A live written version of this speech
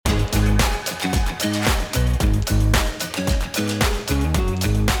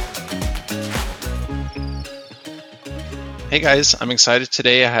Hey guys, I'm excited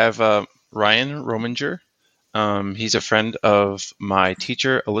today. I have Ryan Rominger. He's a friend of my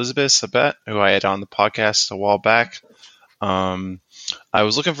teacher, Elizabeth Sabet, who I had on the podcast a while back. I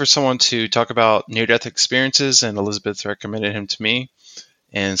was looking for someone to talk about near-death experiences, and Elizabeth recommended him to me.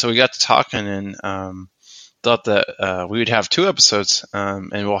 And so we got to talking and thought that we would have two episodes,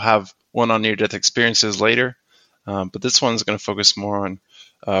 and we'll have one on near-death experiences later. But this one's going to focus more on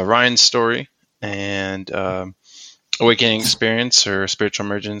Ryan's story and awakening experience or spiritual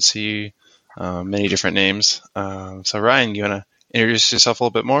emergency, many different names. So Ryan, you want to introduce yourself a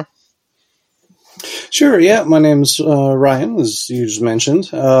little bit more? Sure, yeah. My name's Ryan, as you just mentioned.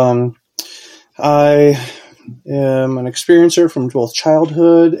 I am an experiencer from both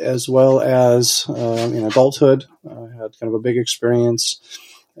childhood as well as in adulthood. I had kind of a big experience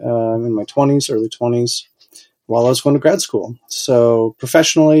in my 20s, early 20s, while I was going to grad school. So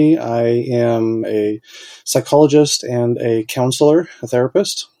professionally, I am a psychologist and a counselor, a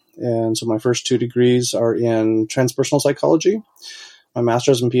therapist. And so my first two degrees are in transpersonal psychology, my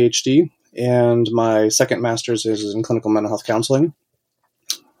master's and PhD, and my second master's is in clinical mental health counseling.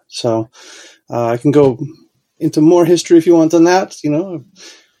 So I can go into more history if you want than that,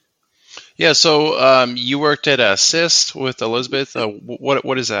 Yeah, so you worked at ASSIST with Elizabeth.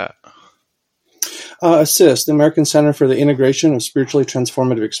 What is that? ASSIST, the American Center for the Integration of Spiritually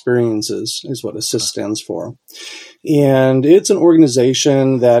Transformative Experiences, is what ASSIST stands for. And it's an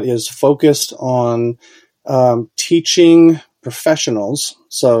organization that is focused on teaching professionals,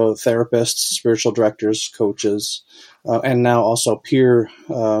 so therapists, spiritual directors, coaches, and now also peer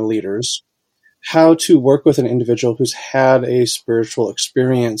leaders, how to work with an individual who's had a spiritual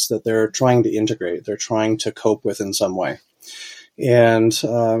experience that they're trying to integrate, they're trying to cope with in some way. And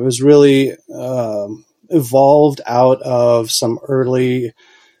it was really evolved out of some early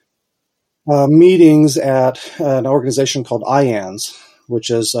meetings at an organization called IANS,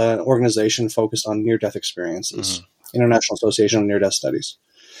 which is an organization focused on near-death experiences, International Association of Near-Death Studies.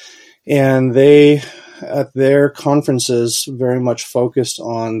 And they, at their conferences, very much focused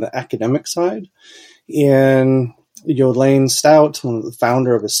on the academic side. And Lane Stout, the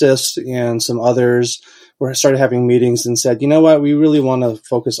founder of ASSIST, and some others started having meetings and said, you know what, we really want to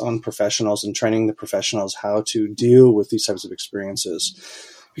focus on professionals and training the professionals how to deal with these types of experiences.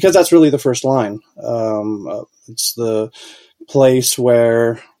 Because that's really the first line. It's the place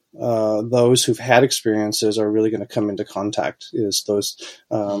where those who've had experiences are really going to come into contact. Is those,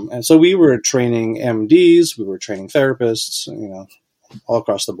 and so we were training MDs, we were training therapists, all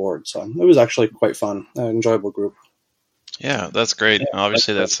across the board. So it was actually quite fun, an enjoyable group. Yeah, that's great.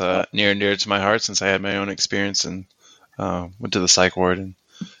 Obviously, that's near and dear to my heart since I had my own experience and went to the psych ward. And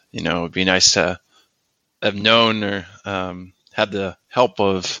it would be nice to have known or had the help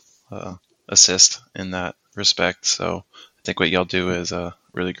of ASSIST in that respect. So I think what y'all do is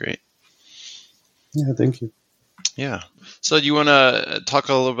really great. Yeah, thank you. Yeah. So do you want to talk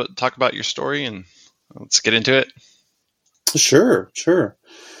about your story and let's get into it? Sure.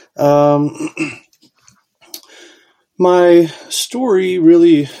 My story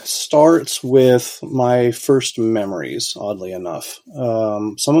really starts with my first memories, oddly enough.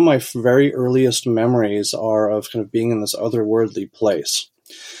 Some of my very earliest memories are of kind of being in this otherworldly place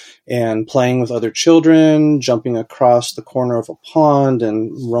and playing with other children, jumping across the corner of a pond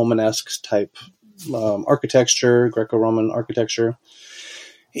and Romanesque type architecture, Greco-Roman architecture.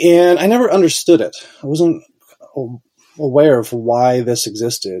 And I never understood it. I wasn't aware of why this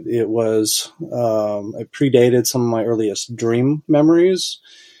existed. It predated some of my earliest dream memories.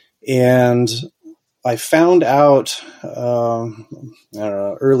 And I found out,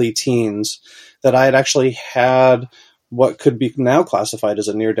 early teens, that I had actually had what could be now classified as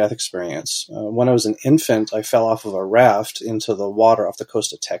a near-death experience. When I was an infant, I fell off of a raft into the water off the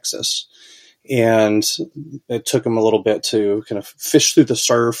coast of Texas. And it took him a little bit to kind of fish through the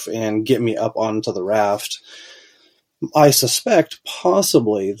surf and get me up onto the raft. I suspect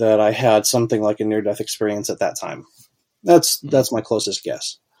possibly that I had something like a near-death experience at that time. That's my closest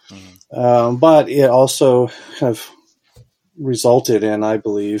guess. But it also kind of resulted in, I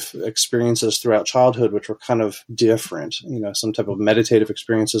believe, experiences throughout childhood which were kind of different. Some type of meditative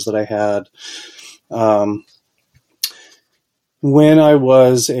experiences that I had. When I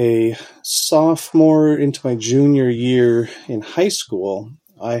was a sophomore into my junior year in high school,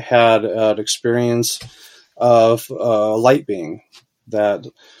 I had an experience of a light being that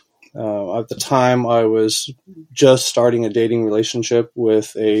at the time I was just starting a dating relationship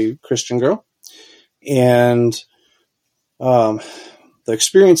with a Christian girl. And the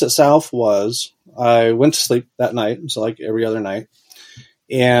experience itself was I went to sleep that night, so like every other night.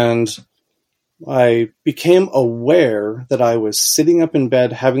 And I became aware that I was sitting up in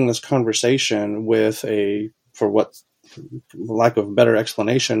bed having this conversation with for what, for lack of a better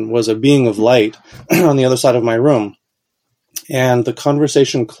explanation, was a being of light on the other side of my room. And the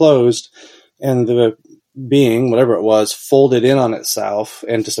conversation closed, and the being, whatever it was, folded in on itself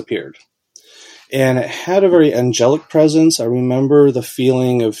and disappeared. And it had a very angelic presence. I remember the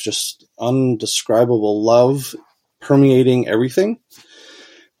feeling of just undescribable love permeating everything.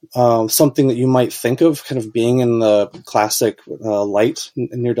 Something that you might think of kind of being in the classic light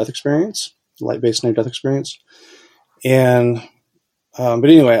near-death experience, light-based near-death experience. And but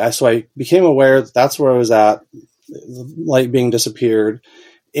anyway, so I became aware that that's where I was at, the light being disappeared.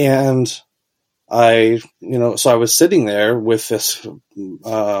 And so I was sitting there with this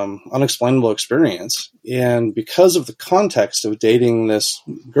unexplainable experience. And because of the context of dating this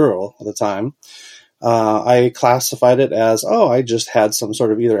girl at the time, I classified it as, I just had some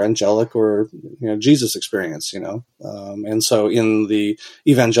sort of either angelic or Jesus experience, and so in the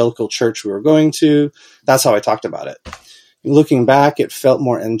evangelical church we were going to, that's how I talked about it. Looking back, it felt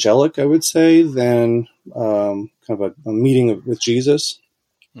more angelic, I would say, than kind of a meeting with Jesus.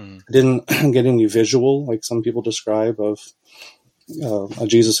 I didn't get any visual, like some people describe, of a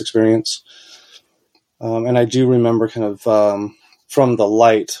Jesus experience. And I do remember kind of from the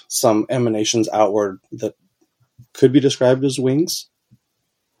light, some emanations outward that could be described as wings.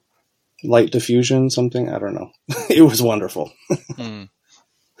 Light diffusion, something. I don't know. It was wonderful.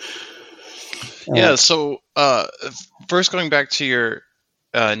 Yeah, so first going back to your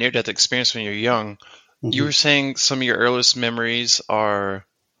near-death experience when you're young, you were saying some of your earliest memories are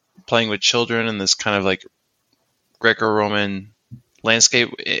playing with children in this kind of like Greco-Roman landscape.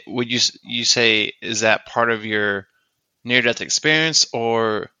 Would you say, is that part of your near-death experience,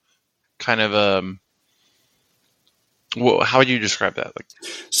 or kind of how would you describe that?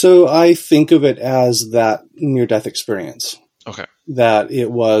 So I think of it as that near-death experience. Okay. That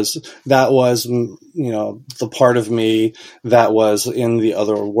was, the part of me that was in the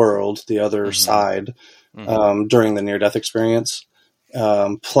other world, the other side, during the near-death experience,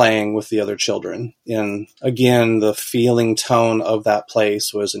 playing with the other children. And again, the feeling tone of that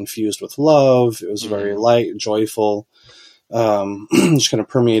place was infused with love. It was very light, joyful, just kind of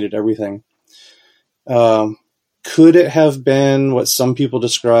permeated everything. Could it have been what some people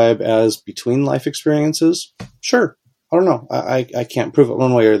describe as between life experiences? Sure. I don't know. I can't prove it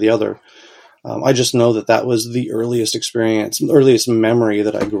one way or the other. I just know that was the earliest experience, earliest memory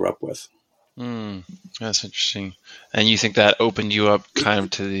that I grew up with. That's interesting. And you think that opened you up kind of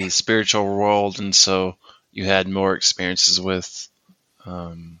to the spiritual world, and so you had more experiences with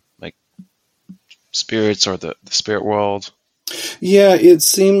like spirits or the spirit world? Yeah, it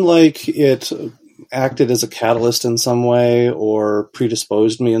seemed like it acted as a catalyst in some way, or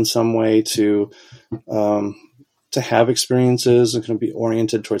predisposed me in some way to have experiences and kind of be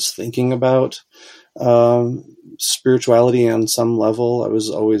oriented towards thinking about spirituality on some level. I was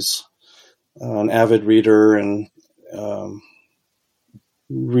always an avid reader and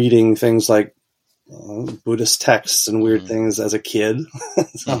reading things like Buddhist texts and weird things as a kid.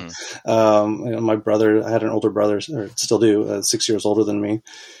 So, my brother, I had an older brother, or still do, 6 years older than me,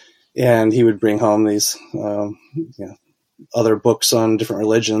 and he would bring home these other books on different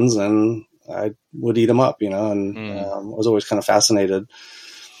religions, and I would eat them up, and I was always kind of fascinated.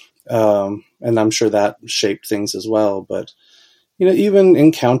 And I'm sure that shaped things as well. But, even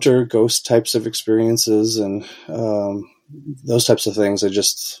encounter ghost types of experiences and those types of things, I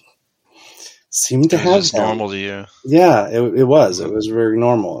just seemed to have just normal to you. Yeah, it was. It was very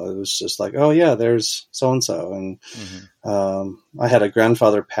normal. It was just like, oh yeah, there's so-and-so. And I had a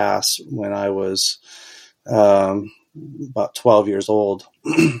grandfather pass when I was about 12 years old.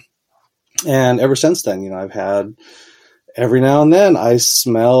 And ever since then, I've had, every now and then I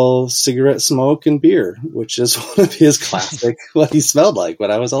smell cigarette smoke and beer, which is one of his classic, what he smelled like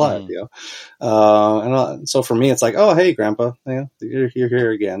when I was alive, and so for me, it's like, oh, hey, Grandpa, you're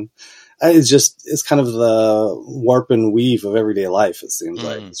here again. It's kind of the warp and weave of everyday life. It seems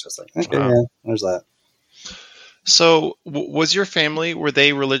like it's just like, okay, wow. Yeah, there's that. So was your family, were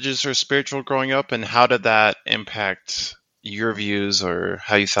they religious or spiritual growing up, and how did that impact your views or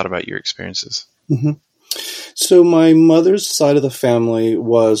how you thought about your experiences? So my mother's side of the family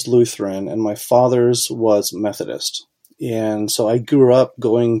was Lutheran and my father's was Methodist. And so I grew up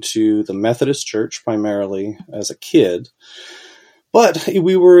going to the Methodist church primarily as a kid. But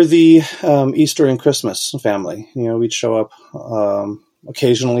we were the Easter and Christmas family. We'd show up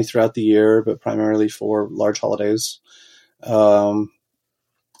occasionally throughout the year, but primarily for large holidays. And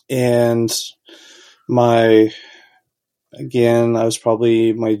my again, I was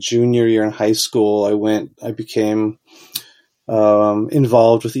probably my junior year in high school. I became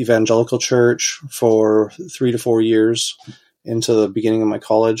involved with evangelical church for 3 to 4 years into the beginning of my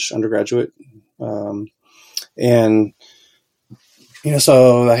college undergraduate. And,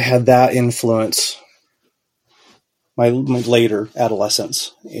 so I had that influence my later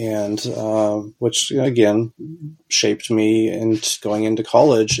adolescence, and which again shaped me into going into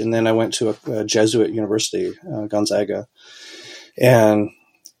college. And then I went to a Jesuit university, Gonzaga, and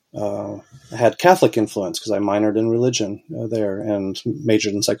I had Catholic influence because I minored in religion there and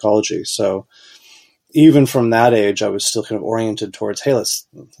majored in psychology. So even from that age, I was still kind of oriented towards, hey, let's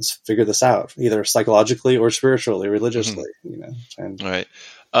figure this out, either psychologically or spiritually, religiously. And, right.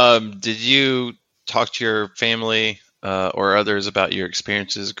 Did you talk to your family or others about your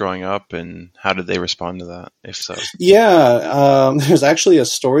experiences growing up, and how did they respond to that, if so? Yeah, there's actually a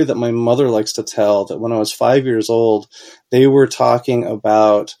story that my mother likes to tell, that when I was 5 years old, they were talking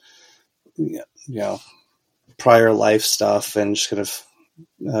about, prior life stuff and just kind of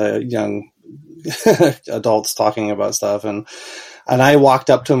young adults talking about stuff. And I walked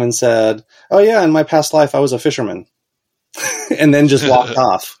up to him and said, "Oh yeah, in my past life, I was a fisherman." And then just walked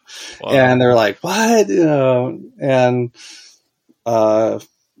off. Wow. And they're like, "What?" And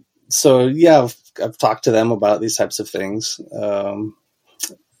so yeah, I've talked to them about these types of things.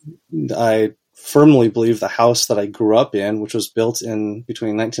 I firmly believe the house that I grew up in, which was built in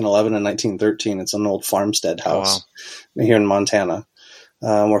between 1911 and 1913, it's an old farmstead house here in Montana.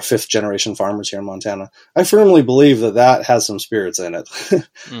 We're fifth generation farmers here in Montana. I firmly believe that has some spirits in it.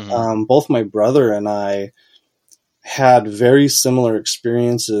 Mm-hmm. Both my brother and I had very similar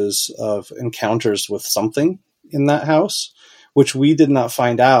experiences of encounters with something in that house, which we did not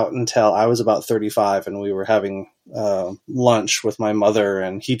find out until I was about 35, and we were having lunch with my mother,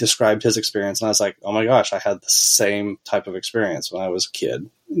 and he described his experience, and I was like, oh my gosh, I had the same type of experience when I was a kid.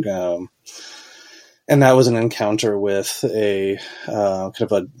 And that was an encounter with a kind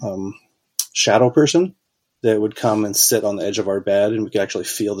of a shadow person that would come and sit on the edge of our bed, and we could actually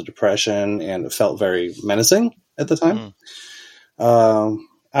feel the depression, and it felt very menacing at the time.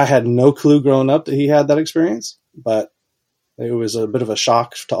 I had no clue growing up that he had that experience, but it was a bit of a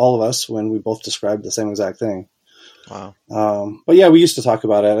shock to all of us when we both described the same exact thing. Wow. But yeah, we used to talk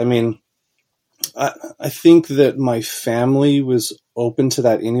about it. I mean, I think that my family was open to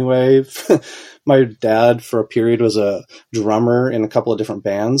that anyway. My dad, for a period, was a drummer in a couple of different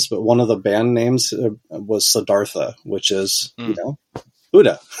bands, but one of the band names was Siddhartha, which is,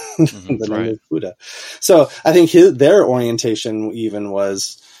 Buddha. Mm-hmm, the name of Buddha. So I think their orientation even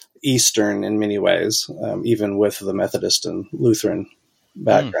was Eastern in many ways, even with the Methodist and Lutheran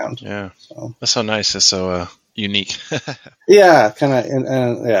background. Yeah. So. That's so nice. It's so unique. Yeah, kind of,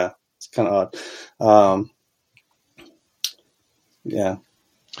 and yeah, it's kind of odd. Yeah.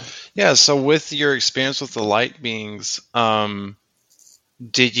 Yeah. So with your experience with the light beings,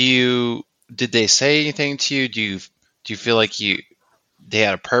 did they say anything to you? Do you feel like they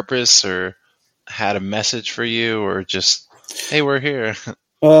had a purpose or had a message for you, or just, hey, we're here?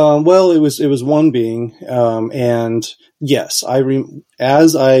 Well, it was one being, and yes,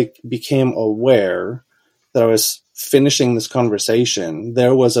 as I became aware that I was finishing this conversation,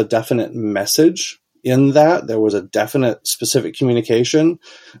 there was a definite message in that. There was a definite specific communication,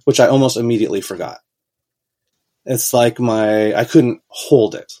 which I almost immediately forgot. It's like I couldn't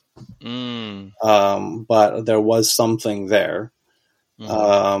hold it. But there was something there.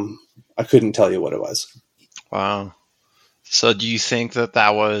 Mm-hmm. I couldn't tell you what it was. Wow. So do you think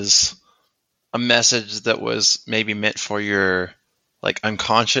that was a message that was maybe meant for your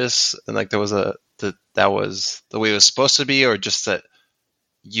unconscious, and there was that was the way it was supposed to be, or just that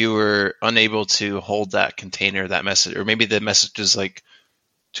you were unable to hold that container, that message, or maybe the message was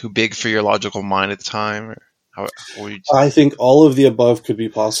too big for your logical mind at the time? Or I think all of the above could be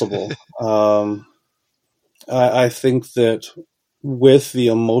possible. I think that with the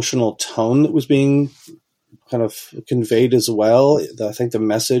emotional tone that was being kind of conveyed as well, I think the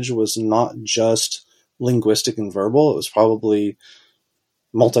message was not just linguistic and verbal. It was probably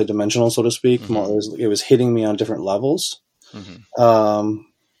multidimensional, so to speak. Mm-hmm. It was hitting me on different levels. Mm-hmm.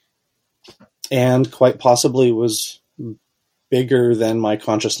 And quite possibly was bigger than my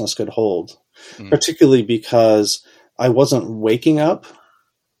consciousness could hold, particularly because I wasn't waking up.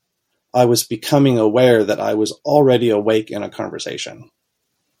 I was becoming aware that I was already awake in a conversation.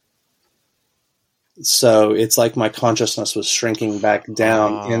 So it's like my consciousness was shrinking back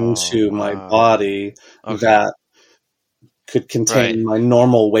down into my body that could contain my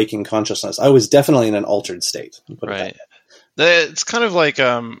normal waking consciousness. I was definitely in an altered state. Right. It's kind of like,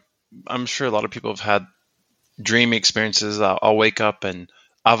 I'm sure a lot of people have had dream experiences. I'll wake up and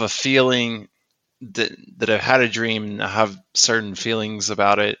I have a feeling that I've had a dream, and I have certain feelings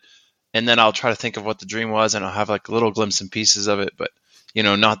about it, and then I'll try to think of what the dream was, and I'll have like little glimpses and pieces of it, but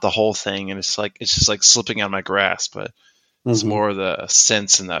not the whole thing. And it's just like slipping out of my grasp, but it's Mm-hmm. more the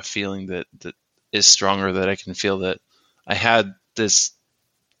sense and that feeling that is stronger, that I can feel that I had this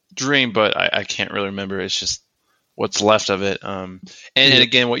dream, but I can't really remember. It's just what's left of it. And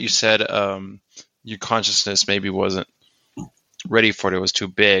again, what you said, your consciousness maybe wasn't ready for it. It was too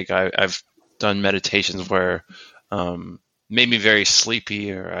big. I've done meditations where made me very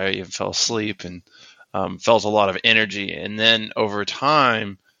sleepy, or I even fell asleep and felt a lot of energy. And then over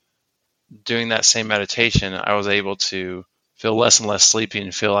time, doing that same meditation, I was able to feel less and less sleepy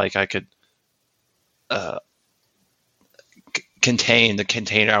and feel like I could uh, contain the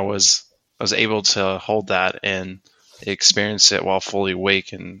container. I was able to hold that and experience it while fully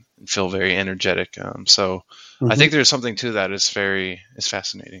awake and feel very energetic. So I Mm-hmm. think there's something to that. It's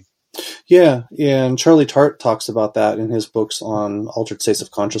fascinating. Yeah, and Charlie Tart talks about that in his books on altered states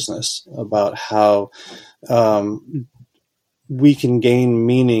of consciousness, about how we can gain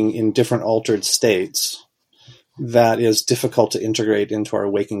meaning in different altered states that is difficult to integrate into our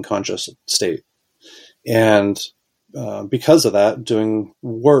waking conscious state. And because of that, doing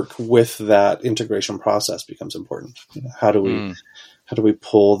work with that integration process becomes important. How do we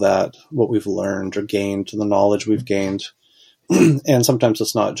pull that, what we've learned or gained, the knowledge we've gained? And sometimes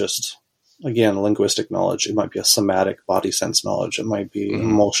it's not just, again, linguistic knowledge. It might be a somatic body sense knowledge. It might be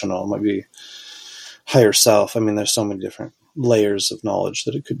emotional. It might be higher self. I mean, there's so many different layers of knowledge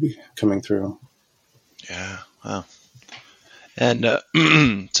that it could be coming through. Yeah. Wow. And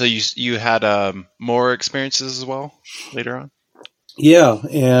so you had more experiences as well later on? Yeah.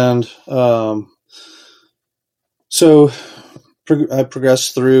 And so I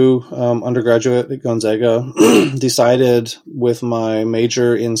progressed through undergraduate at Gonzaga, decided with my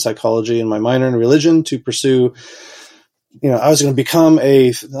major in psychology and my minor in religion to pursue, I was going to become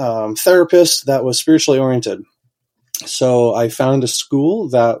a therapist that was spiritually oriented. So I found a school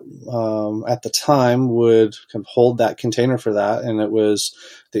that at the time would kind of hold that container for that, and it was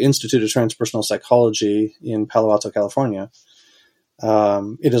the Institute of Transpersonal Psychology in Palo Alto, California.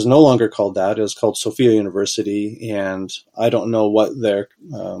 It is no longer called that. It is called Sophia University, and I don't know what their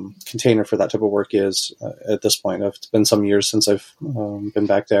container for that type of work is at this point. It's been some years since I've been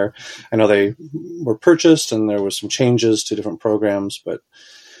back there. I know they were purchased, and there was some changes to different programs, but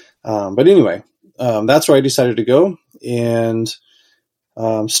anyway, that's where I decided to go, and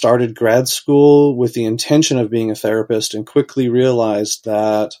started grad school with the intention of being a therapist, and quickly realized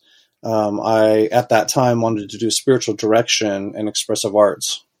that I, at that time, wanted to do spiritual direction and expressive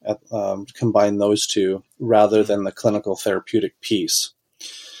arts, combine those two rather than the clinical therapeutic piece.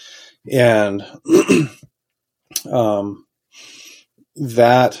 And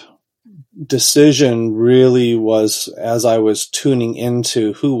that decision really was as I was tuning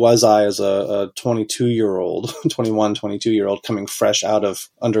into who was I as a 22-year-old, 21, 22-year-old coming fresh out of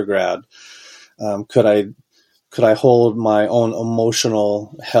undergrad. Could I hold my own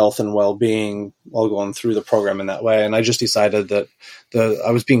emotional health and well-being while going through the program in that way? And I just decided that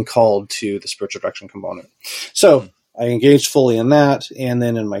I was being called to the spiritual direction component. So I engaged fully in that. And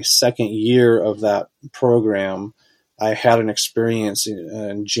then in my second year of that program, I had an experience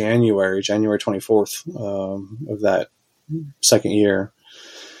in January 24th of that second year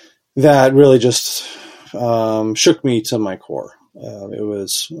that really just shook me to my core.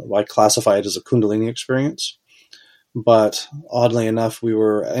 I classify it as a Kundalini experience. But oddly enough, we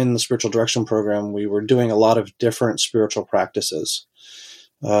were in the spiritual direction program. We were doing a lot of different spiritual practices.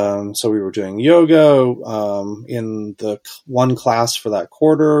 So we were doing yoga in the one class for that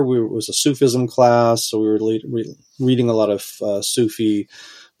quarter. It was a Sufism class. So we were reading a lot of Sufi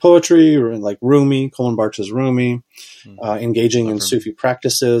poetry, like Rumi, Colin Barthes' Rumi, engaging in Sufi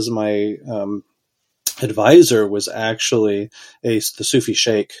practices. My advisor was actually the Sufi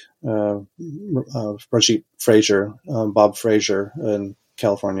sheikh, Rajit Frazier, Bob Frazier in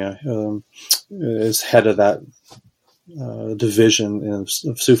California, is head of that division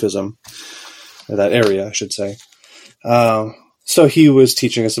of Sufism, or that area, I should say. So he was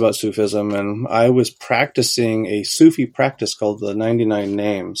teaching us about Sufism, and I was practicing a Sufi practice called the 99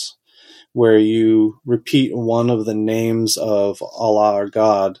 Names, where you repeat one of the names of Allah or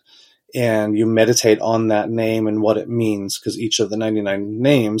God, and you meditate on that name and what it means, because each of the 99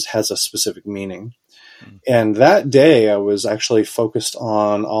 names has a specific meaning. And that day I was actually focused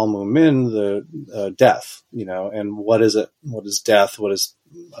on Al-Mumin, the death, and what is it? What is death? What is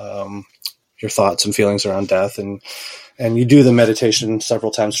your thoughts and feelings around death. And you do the meditation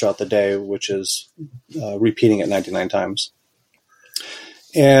several times throughout the day, which is repeating it 99 times.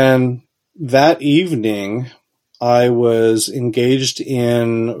 And that evening, I was engaged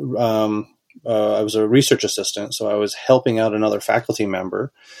in, I was a research assistant, so I was helping out another faculty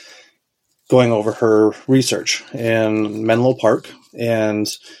member going over her research in Menlo Park. And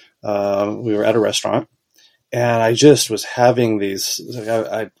we were at a restaurant, and I just was having these,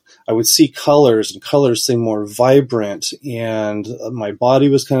 I would see colors, and colors seemed more vibrant, and my body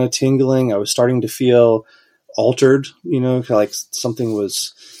was kind of tingling. I was starting to feel altered, like something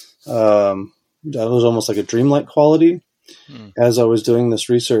was, that was almost like a dreamlike quality as I was doing this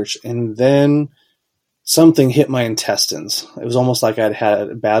research. And then something hit my intestines. It was almost like I'd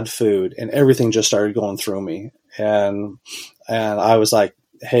had bad food, and everything just started going through me. And I was like,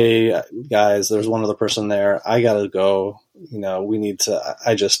 hey guys, there's one other person there. I gotta go. We need to,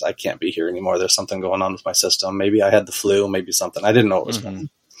 I can't be here anymore. There's something going on with my system. Maybe I had the flu, maybe something. I didn't know what was going on.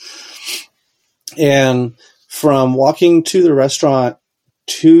 And from walking to the restaurant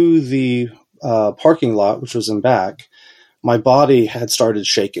to the parking lot, which was in back, my body had started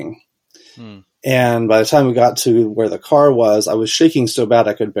shaking. And by the time we got to where the car was, I was shaking so bad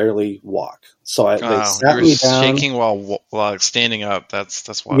I could barely walk. So they sat me down. Shaking while standing up.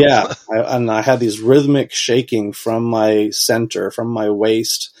 That's wild. Yeah, I had these rhythmic shaking from my center, from my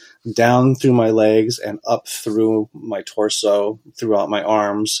waist, down through my legs and up through my torso, throughout my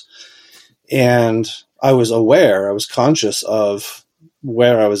arms. And I was aware, I was conscious of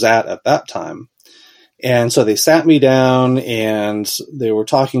where I was at that time. And so they sat me down and they were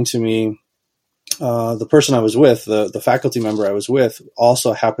talking to me. The person I was with, the faculty member I was with,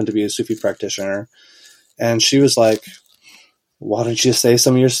 also happened to be a Sufi practitioner. And she was like, why don't you say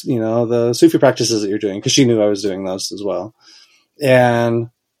some of your, the Sufi practices that you're doing? Because she knew I was doing those as well. And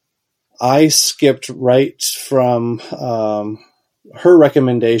I skipped right from her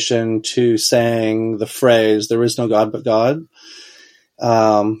recommendation to saying the phrase, there is no God but God.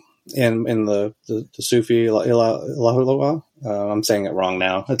 In the Sufi, Ilahu, I'm saying it wrong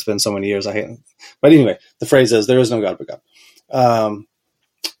now. It's been so many years. I hate it. But anyway, the phrase is, there is no God but God.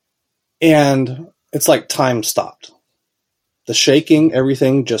 And it's like time stopped. The shaking,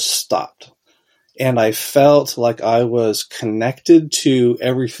 everything just stopped. And I felt like I was connected to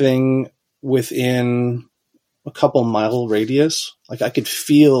everything within a couple mile radius. Like I could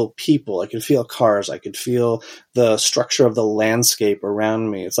feel people, I could feel cars, I could feel the structure of the landscape around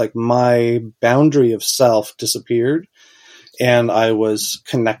me. It's like my boundary of self disappeared, and I was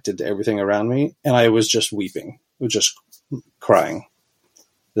connected to everything around me, and I was just weeping, I was just crying.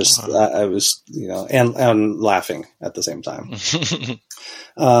 I was, and laughing at the same time.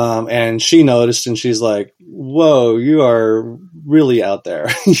 And she noticed, and she's like, whoa, you are really out there.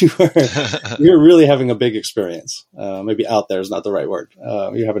 You're really having a big experience. Maybe out there is not the right word.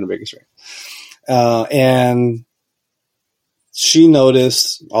 You're having a big experience. And she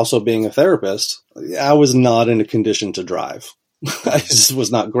noticed, also being a therapist, I was not in a condition to drive. I just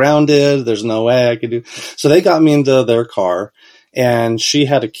was not grounded. There's no way I could do. So they got me into their car. And she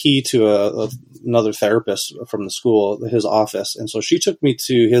had a key to another therapist from the school, his office. And so she took me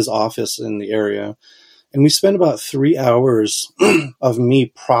to his office in the area. And we spent about 3 hours of me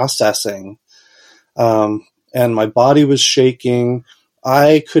processing. And my body was shaking.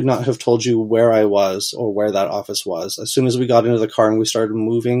 I could not have told you where I was or where that office was. As soon as we got into the car and we started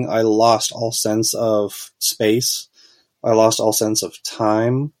moving, I lost all sense of space. I lost all sense of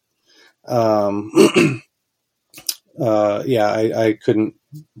time. I couldn't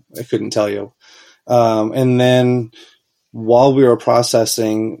tell you. And then while we were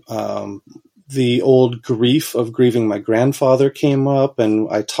processing, the old grief of grieving my grandfather came up, and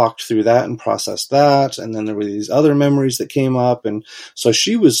I talked through that and processed that. And then there were these other memories that came up. And so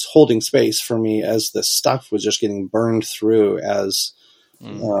she was holding space for me as the stuff was just getting burned through as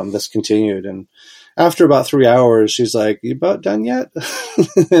this continued. And after about 3 hours, she's like, you about done yet?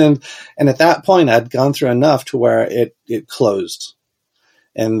 and at that point, I'd gone through enough to where it closed.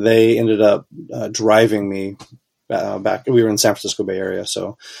 And they ended up driving me back. We were in San Francisco Bay Area,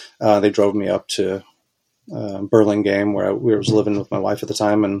 so they drove me up to Burlingame, where I was living with my wife at the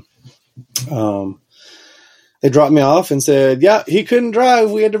time. And they dropped me off and said, yeah, he couldn't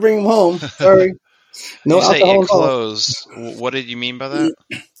drive. We had to bring him home. Sorry. No alcohol. You say it closed. What did you mean by that?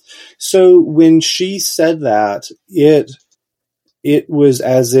 So when she said that, it was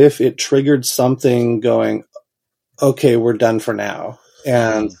as if it triggered something going, okay, we're done for now.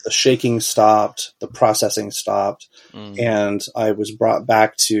 And the shaking stopped, the processing stopped, and I was brought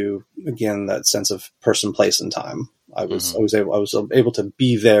back to, again, that sense of person, place, and time. I was able to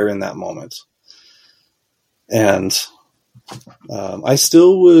be there in that moment. And I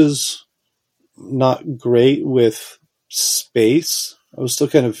still was not great with space. I was still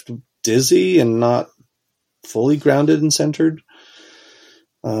kind of dizzy and not fully grounded and centered.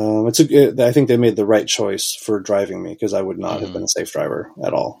 I think they made the right choice for driving me, because I would not have been a safe driver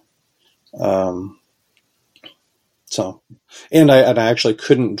at all. And I actually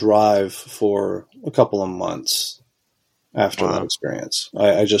couldn't drive for a couple of months after that experience.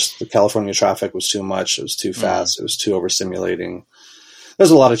 The California traffic was too much. It was too fast. It was too overstimulating.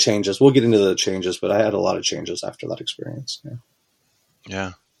 There's a lot of changes. We'll get into the changes, but I had a lot of changes after that experience.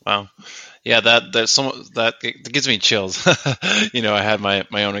 Yeah. Wow. Yeah. That gives me chills. I had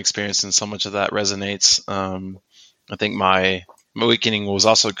my own experience, and so much of that resonates. I think my awakening was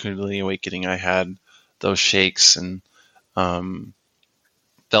also Kundalini Awakening. I had those shakes and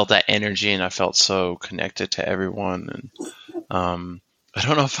felt that energy, and I felt so connected to everyone. And I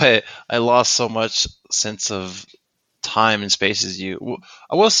don't know if I lost so much sense of time and space as you.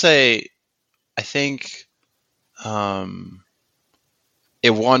 I will say, I think at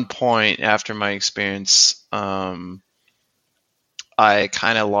one point after my experience, I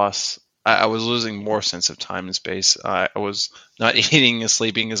kind of lost. I was losing more sense of time and space. I was not eating and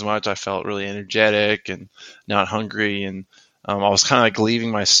sleeping as much. I felt really energetic and not hungry, and I was kind of like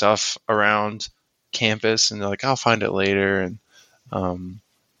leaving my stuff around campus, and they're like, I'll find it later. And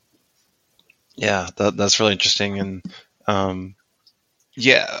that's really interesting. And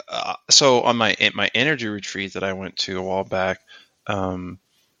so on my energy retreat that I went to a while back, again,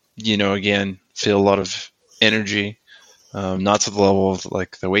 feel a lot of energy, not to the level of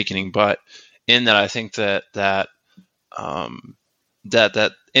like the awakening, but in that I think that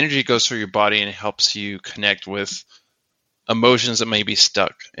energy goes through your body and it helps you connect with emotions that may be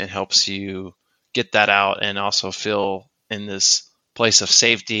stuck, and helps you get that out, and also feel in this place of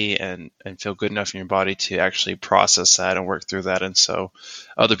safety and feel good enough in your body to actually process that and work through that. And so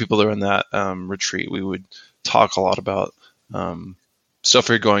other people that were in that retreat, we would talk a lot about stuff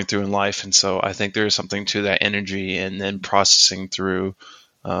you're going through in life. And so I think there's something to that energy, and then processing through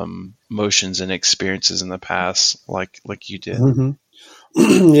emotions and experiences in the past, like you did. Mm-hmm.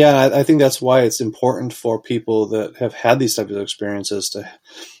 Yeah, I think that's why it's important for people that have had these types of experiences to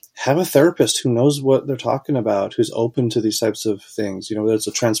have a therapist who knows what they're talking about, who's open to these types of things. Whether it's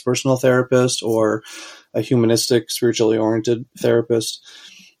a transpersonal therapist or a humanistic, spiritually oriented therapist,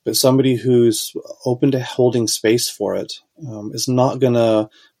 but somebody who's open to holding space for it is not going to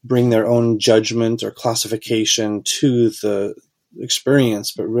bring their own judgment or classification to the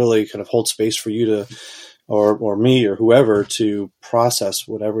experience, but really kind of hold space for you to, or me or whoever, to process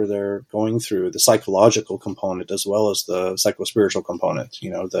whatever they're going through, the psychological component as well as the psychospiritual component.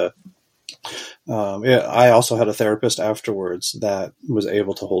 I also had a therapist afterwards that was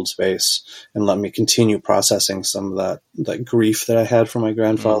able to hold space and let me continue processing some of that grief that I had from my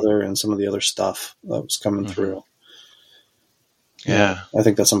grandfather and some of the other stuff that was coming through. Yeah. I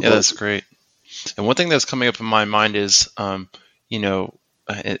think that's important. Yeah, that's great. And one thing that's coming up in my mind is, in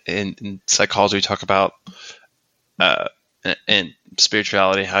psychology, we talk about and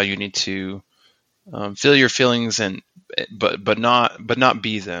spirituality, how you need to feel your feelings but not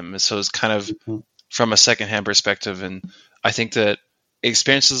be them. So it's kind of from a secondhand perspective, and I think that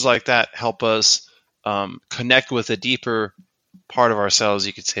experiences like that help us connect with a deeper part of ourselves.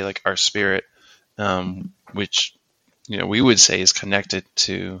 You could say like our spirit, which we would say is connected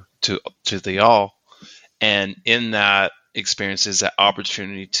to the all, and in that experience is that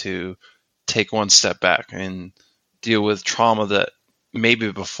opportunity to take one step back and deal with trauma that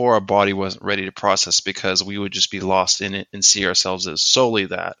maybe before our body wasn't ready to process, because we would just be lost in it and see ourselves as solely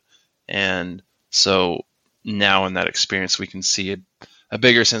that. And so now in that experience, we can see a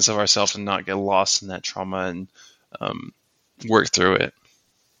bigger sense of ourselves and not get lost in that trauma, and work through it.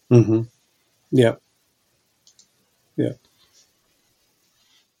 Mm-hmm. Yeah. Yeah.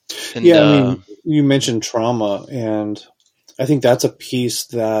 And, you mentioned trauma, and I think that's a piece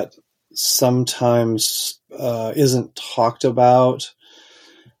that sometimes isn't talked about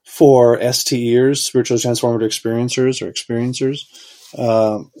for STEers, spiritually transformative experiencers,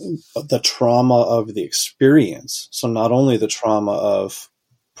 the trauma of the experience. So not only the trauma of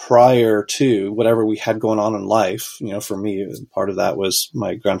prior to whatever we had going on in life, for me, part of that was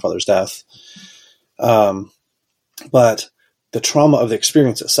my grandfather's death, but the trauma of the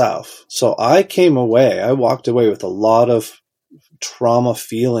experience itself. So I walked away with a lot of trauma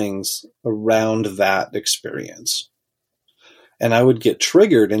feelings around that experience. And I would get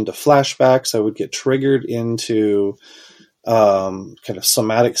triggered into flashbacks. I would get triggered into kind of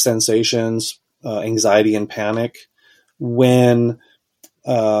somatic sensations, anxiety and panic, when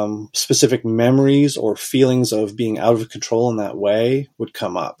specific memories or feelings of being out of control in that way would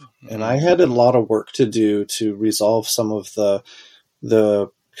come up. And I had a lot of work to do to resolve some of the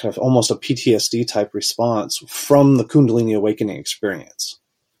kind of almost a PTSD type response from the Kundalini Awakening experience.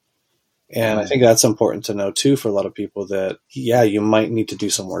 And I think that's important to know too for a lot of people that, yeah, you might need to do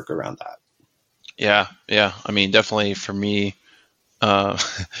some work around that. Yeah. Yeah. I mean, definitely for me, I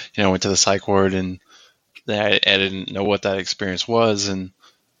went to the psych ward and I didn't know what that experience was. And,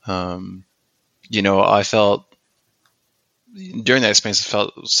 I felt during that experience, I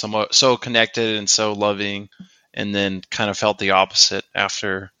felt somewhat so connected and so loving, and then kind of felt the opposite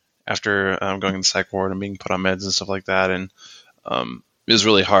after going to the psych ward and being put on meds and stuff like that. And it was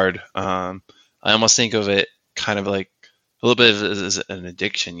really hard. I almost think of it kind of like a little bit as an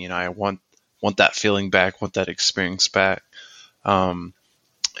addiction. I want that feeling back, want that experience back.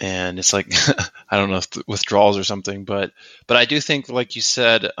 And it's like, I don't know if withdrawals or something, but I do think, like you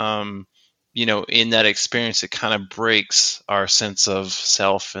said, in that experience, it kind of breaks our sense of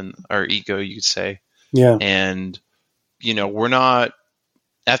self and our ego, you'd say. Yeah. And, we're not,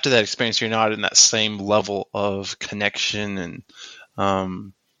 after that experience, you're not in that same level of connection. And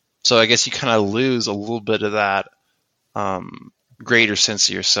so I guess you kind of lose a little bit of that greater sense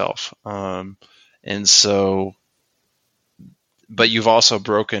of yourself. And so, but you've also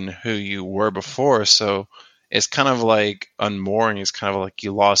broken who you were before. So it's kind of like unmooring. It's kind of like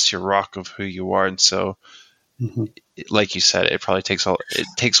you lost your rock of who you are. And so, like you said, it probably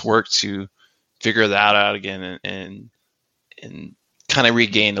takes work to figure that out again and kind of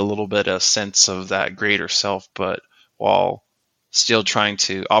regain a little bit of sense of that greater self, but while still trying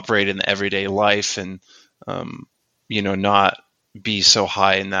to operate in the everyday life and, not be so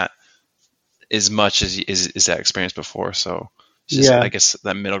high in that as much as that experience before. So it's just, I guess,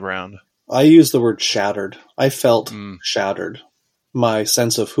 that middle ground. I use the word shattered. I felt shattered. My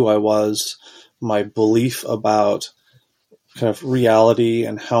sense of who I was, my belief about kind of reality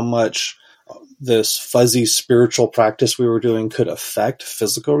and how much this fuzzy spiritual practice we were doing could affect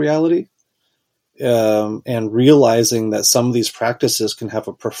physical reality. And realizing that some of these practices can have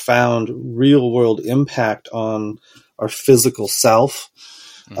a profound real world impact on our physical self.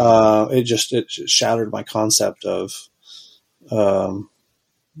 It shattered my concept of,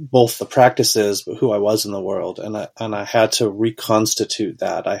 both the practices, but who I was in the world. And I had to reconstitute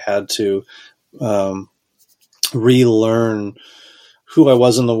that. I had to, relearn who I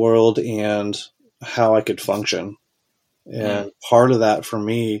was in the world and how I could function. And part of that for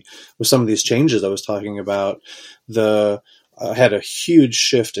me was some of these changes I was talking about. I had a huge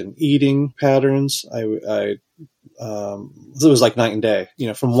shift in eating patterns. It was like night and day.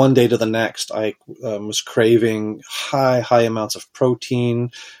 From one day to the next, I was craving high amounts of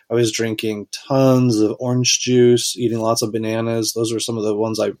protein. I was drinking tons of orange juice, eating lots of bananas. Those were some of the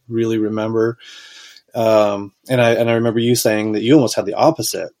ones I really remember. And I remember you saying that you almost had the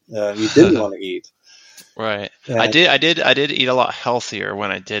opposite. You didn't want to eat. Right. I did eat a lot healthier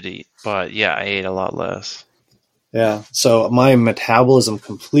when I did eat, but yeah, I ate a lot less. Yeah. So my metabolism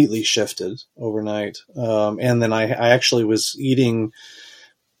completely shifted overnight. And then I actually was eating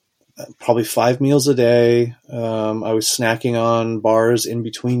probably 5 meals a day. I was snacking on bars in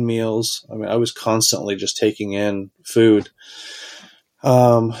between meals. I mean, I was constantly just taking in food.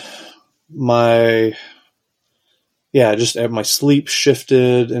 My sleep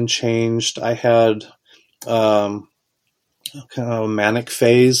shifted and changed. I had, kind of a manic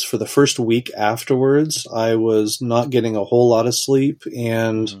phase for the first week afterwards. I was not getting a whole lot of sleep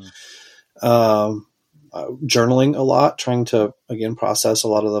and journaling a lot, trying to, again, process a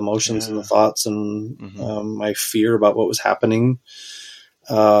lot of the emotions and the thoughts and my fear about what was happening.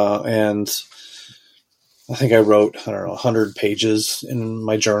 And I think I wrote, 100 pages in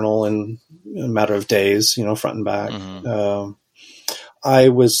my journal in a matter of days, front and back. I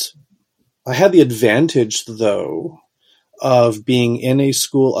had the advantage, though, of being in a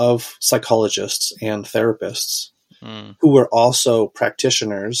school of psychologists and therapists who were also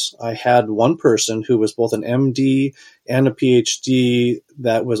practitioners. I had one person who was both an MD and a PhD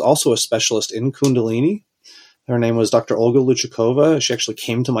that was also a specialist in Kundalini. Her name was Dr. Olga Luchikova. She actually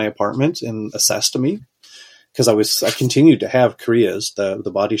came to my apartment and assessed me because I continued to have kriyas,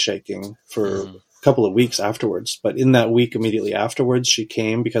 the body shaking, for a couple of weeks afterwards. But in that week immediately afterwards, she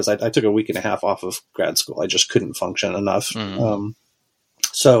came because I took a week and a half off of grad school. I just couldn't function enough.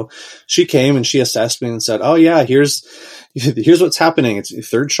 So she came and she assessed me and said, "Oh yeah, here's what's happening. It's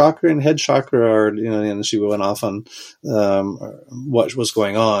third chakra and head chakra," and she went off on what was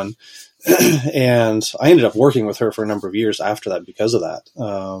going on. And I ended up working with her for a number of years after that because of that.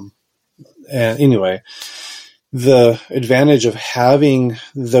 And anyway, the advantage of having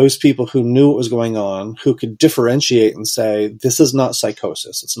those people who knew what was going on, who could differentiate and say, this is not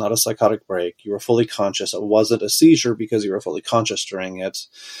psychosis. It's not a psychotic break. You were fully conscious. It wasn't a seizure because you were fully conscious during it.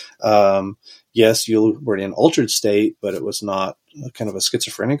 Yes, you were in an altered state, but it was not kind of a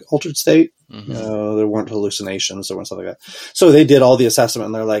schizophrenic altered state. Mm-hmm. There weren't hallucinations. There weren't something like that. So they did all the assessment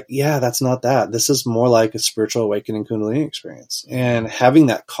and they're like, yeah, that's not that. This is more like a spiritual awakening Kundalini experience. And having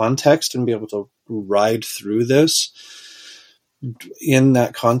that context and be able to ride through this in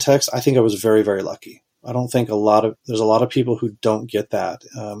that context, I think I was very, very lucky. I don't think there's a lot of people who don't get that.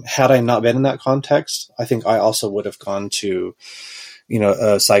 Had I not been in that context, I think I also would have gone to,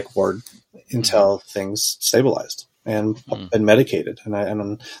 a psych ward until things stabilized and been medicated.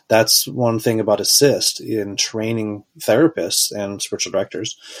 And that's one thing about Assist in training therapists and spiritual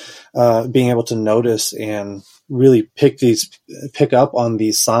directors, being able to notice and really pick up on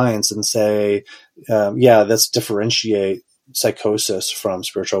these signs and say, let's differentiate psychosis from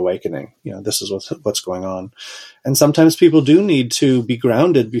spiritual awakening. This is what's going on. And sometimes people do need to be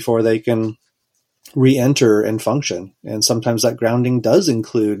grounded before they can re-enter and function. And sometimes that grounding does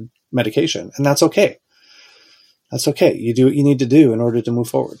include medication, and that's okay. That's okay. You do what you need to do in order to move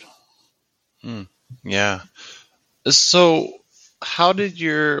forward. Yeah. So how did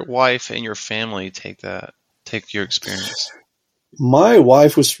your wife and your family take your experience? My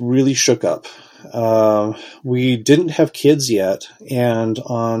wife was really shook up. We didn't have kids yet. And I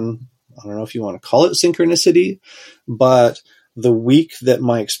don't know if you want to call it synchronicity, but the week that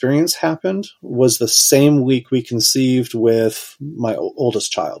my experience happened was the same week we conceived with my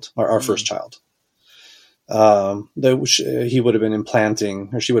oldest child, our first child. He would have been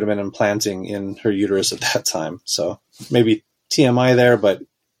implanting, or she would have been implanting in her uterus at that time. So maybe TMI there, but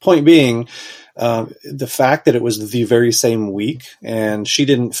point being, the fact that it was the very same week and she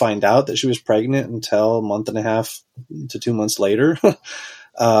didn't find out that she was pregnant until a month and a half to 2 months later,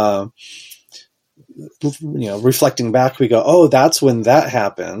 reflecting back, we go, oh, that's when that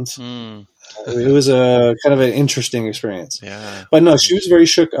happened. It was a kind of an interesting experience. Yeah. But no, she was very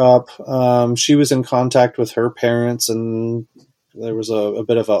shook up. She was in contact with her parents, and there was a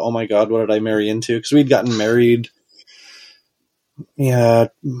bit of a, oh my God, what did I marry into? Because we'd gotten married a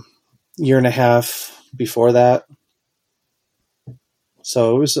year and a half before that.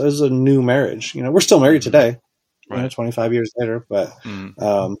 So it was a new marriage. We're still married today, right. 25 years later, but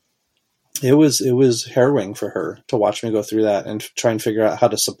it was harrowing for her to watch me go through that and try and figure out how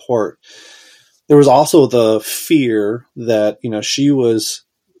to support. There was also the fear that, she was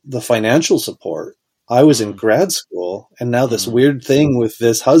the financial support. I was in grad school, and now this weird thing with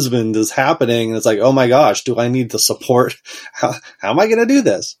this husband is happening. And it's like, oh my gosh, do I need the support? How am I going to do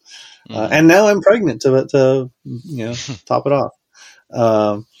this? And now I'm pregnant to top it off.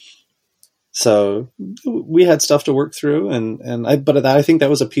 So we had stuff to work through, but I think that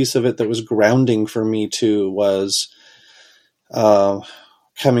was a piece of it that was grounding for me too, was,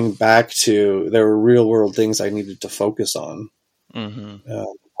 coming back to, there were real world things I needed to focus on.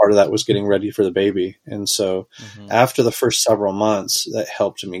 Part of that was getting ready for the baby. And so after the first several months, that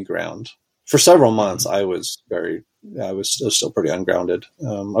helped me ground. For several months, I was still pretty ungrounded.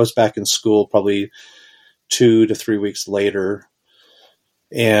 I was back in school probably 2 to 3 weeks later.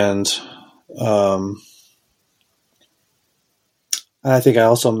 And I think I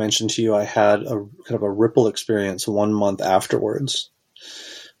also mentioned to you, I had a kind of a ripple experience 1 month afterwards.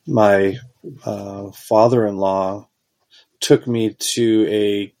 My father-in-law took me to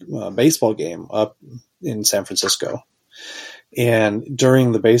a baseball game up in San Francisco. And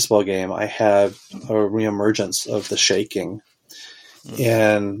during the baseball game, I had a reemergence of the shaking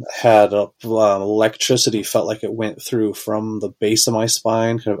and had electricity, felt like it went through from the base of my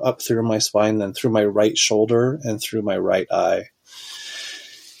spine, kind of up through my spine, then through my right shoulder and through my right eye.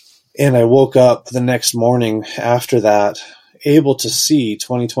 And I woke up the next morning after that, able to see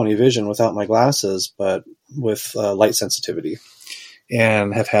 20/20 vision without my glasses, but with light sensitivity,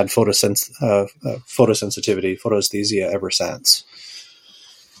 and have had photosensitivity, photoesthesia ever since.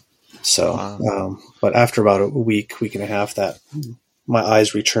 So, but after about a week and a half, that my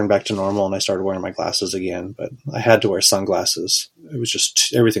eyes returned back to normal, and I started wearing my glasses again. But I had to wear sunglasses. It was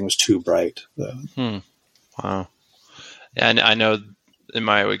just, everything was too bright. Wow. And I know in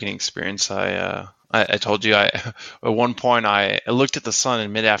my awakening experience, I told you, at one point I looked at the sun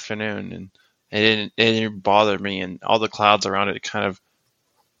in mid-afternoon, and it didn't bother me, and all the clouds around it kind of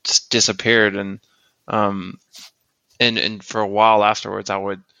just disappeared. And for a while afterwards, I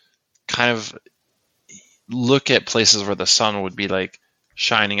would kind of look at places where the sun would be like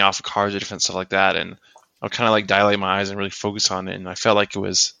shining off of cars or different stuff like that, and I'll kind of like dilate my eyes and really focus on it, and I felt like it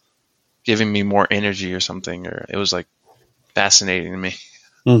was giving me more energy or something, or it was like fascinating to me.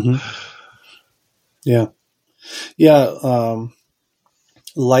 Mm-hmm. Yeah. Yeah.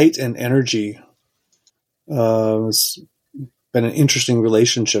 Light and energy has been an interesting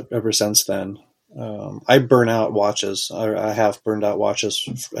relationship ever since then. I burn out watches. I have burned out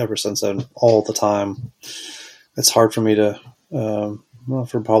watches ever since then, all the time. It's hard for me to, well,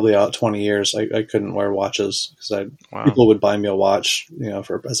 for probably about 20 years, I couldn't wear watches because Wow. people would buy me a watch,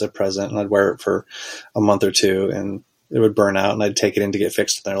 as a present, and I'd wear it for a month or two, and it would burn out, and I'd take it in to get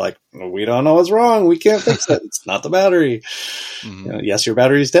fixed, and they're like, "We don't know what's wrong. We can't fix it. It's not the battery. Mm-hmm. Yes, your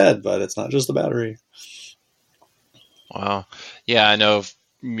battery's dead, but it's not just the battery." Wow. Yeah, I know,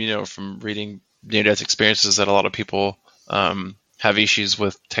 from reading near-death experiences that a lot of people have issues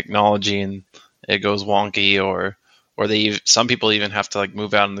with technology and it goes wonky, or some people even have to like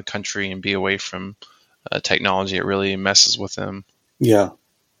move out in the country and be away from technology. It really messes with them. Yeah.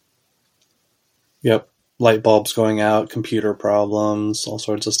 Yep. Light bulbs going out, computer problems, all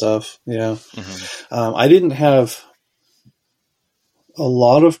sorts of stuff. Yeah. Mm-hmm. I didn't have a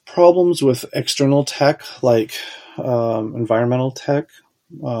lot of problems with external tech, like environmental tech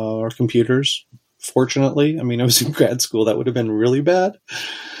or computers. Fortunately, I mean, I was in grad school. That would have been really bad.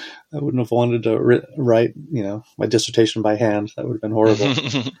 I wouldn't have wanted to write, my dissertation by hand. That would have been horrible.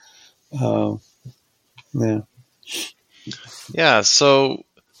 Yeah. Yeah. So,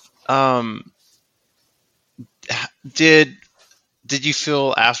 did you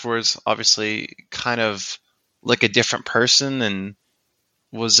feel afterwards, obviously, kind of like a different person, and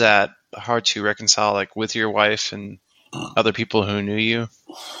was that hard to reconcile, like with your wife and other people who knew you?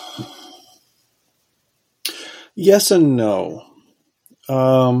 Yes and no.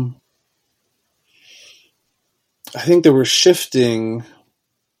 I think there were shifting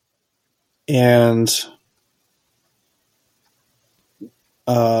and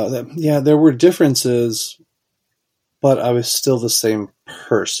there were differences, but I was still the same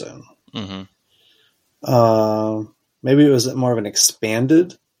person. Mm-hmm. Maybe it was more of an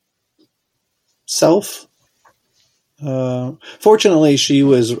expanded self. Fortunately, she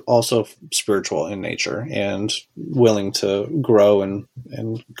was also spiritual in nature and willing to grow and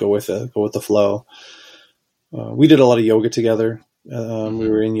go with the flow. We did a lot of yoga together. Mm-hmm. We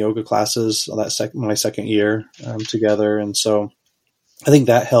were in yoga classes my second year together, and so I think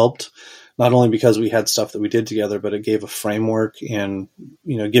that helped. Not only because we had stuff that we did together, but it gave a framework, and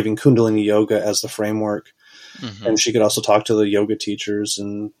giving Kundalini yoga as the framework. Mm-hmm. And she could also talk to the yoga teachers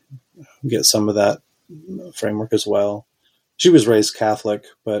and get some of that framework as well. She was raised Catholic,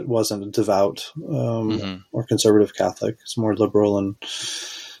 but wasn't a devout or conservative Catholic. It's more liberal and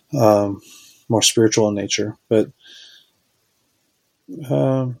more spiritual in nature. But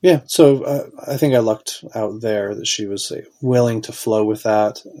so I think I lucked out there that she was willing to flow with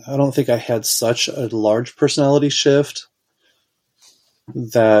that. I don't think I had such a large personality shift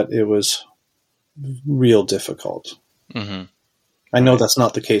that it was real difficult. Mm-hmm. I know that's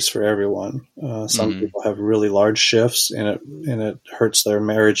not the case for everyone. Some people have really large shifts, and it hurts their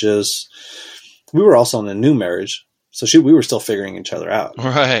marriages. We were also in a new marriage, so we were still figuring each other out.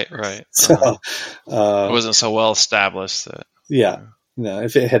 Right. So it wasn't so well established that. Yeah.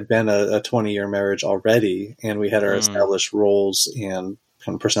 If it had been a 20-year marriage already, and we had our established roles and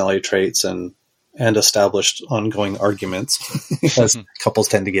kind of personality traits and established ongoing arguments, as couples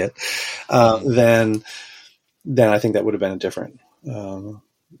tend to get, then I think that would have been a different.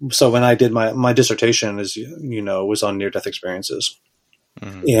 So when I did my dissertation, as was on near-death experiences,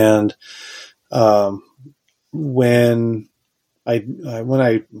 and when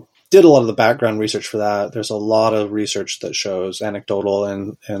I did a lot of the background research for that, there's a lot of research that shows anecdotal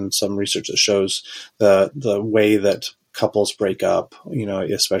and some research that shows the way that couples break up,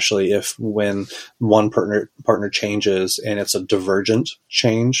 especially when one partner changes and it's a divergent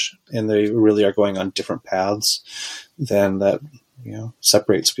change and they really are going on different paths, then that,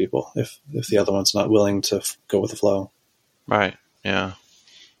 separates people if the other one's not willing to go with the flow. Right. Yeah.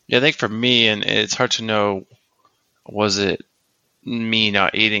 Yeah. I think for me, and it's hard to know, was it me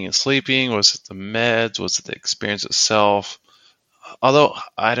not eating and sleeping? Was it the meds? Was it the experience itself? Although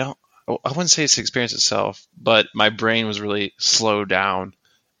I wouldn't say it's the experience itself, but my brain was really slowed down,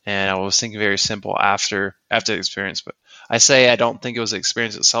 and I was thinking very simple after the experience. But I say I don't think it was the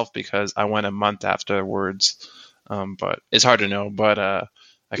experience itself because I went a month afterwards. But it's hard to know. But I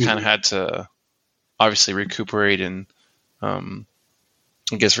kind of had to obviously recuperate and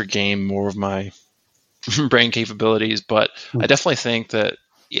I guess regain more of my brain capabilities. But I definitely think that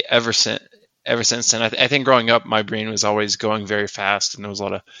ever since then, I think growing up, my brain was always going very fast, and there was a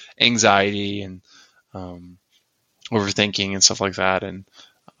lot of anxiety and overthinking and stuff like that. And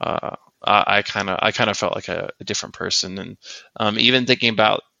I kind of felt like a different person. And even thinking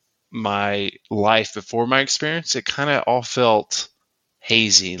about my life before my experience, it kind of all felt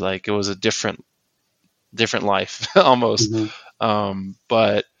hazy, like it was a different life almost. Mm-hmm.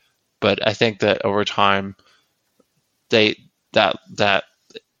 But I think that over time, they that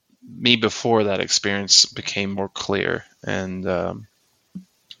me before that experience became more clear and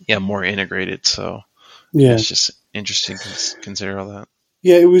yeah, more integrated. So yeah, Yeah. it's just interesting to consider all that.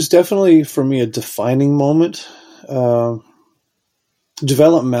 Yeah, it was definitely for me a defining moment. Uh,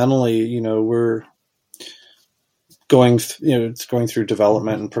 Developmentally, we're it's going through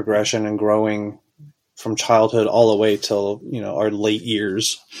development and progression and growing from childhood all the way till our late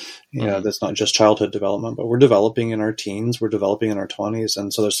years. Mm-hmm. That's not just childhood development, but we're developing in our teens, we're developing in our 20s,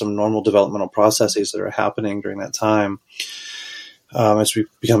 and so there's some normal developmental processes that are happening during that time, as we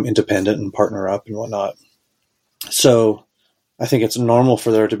become independent and partner up and whatnot. So I think it's normal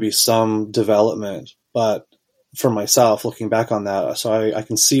for there to be some development, but for myself, looking back on that, so I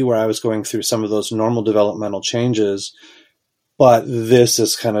can see where I was going through some of those normal developmental changes, but this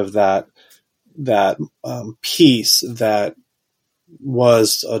is kind of that piece that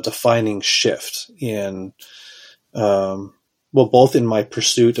was a defining shift in, both in my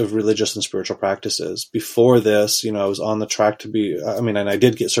pursuit of religious and spiritual practices. Before this, I was on the track to be, and I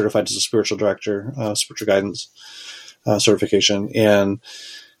did get certified as a spiritual director, spiritual guidance certification,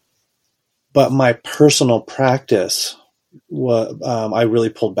 but my personal practice, I really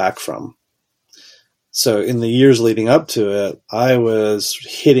pulled back from. So in the years leading up to it, I was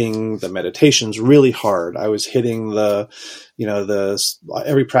hitting the meditations really hard. I was hitting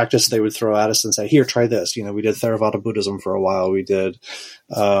every practice they would throw at us and say, here, try this. We did Theravada Buddhism for a while. We did,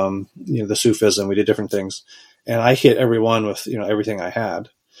 the Sufism. We did different things. And I hit every one with, everything I had.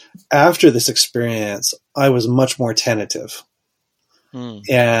 After this experience, I was much more tentative.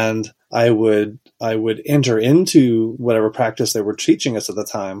 And I would enter into whatever practice they were teaching us at the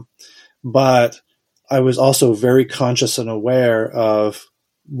time. But I was also very conscious and aware of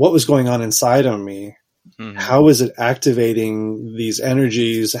what was going on inside of me. Mm-hmm. How is it activating these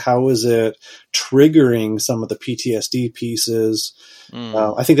energies? How is it triggering some of the PTSD pieces?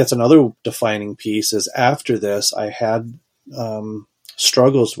 I think that's another defining piece is after this, I had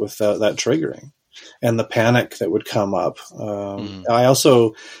struggles with that triggering and the panic that would come up. I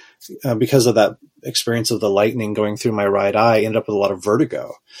also, because of that experience of the lightning going through my right eye, ended up with a lot of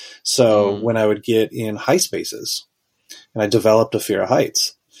vertigo. So when I would get in high spaces, and I developed a fear of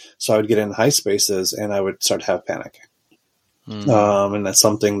heights, so I would get in high spaces and I would start to have panic. And that's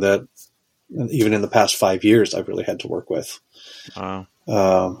something that even in the past 5 years, I've really had to work with. Wow.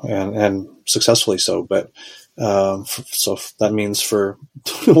 And successfully so. But so that means for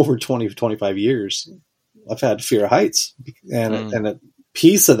over 20, 25 years, I've had fear of heights, and a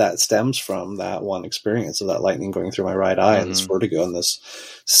piece of that stems from that one experience of that lightning going through my right eye and this vertigo and this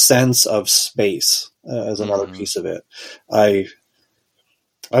sense of space as another piece of it.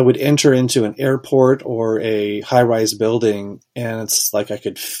 I would enter into an airport or a high-rise building, and it's like I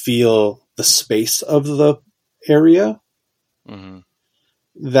could feel the space of the area.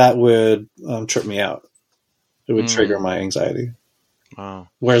 That would trip me out. It would trigger my anxiety. Wow.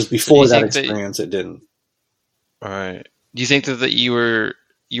 Whereas before that experience, it didn't. All right. Do you think that you were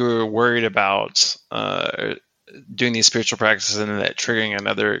worried about doing these spiritual practices and that triggering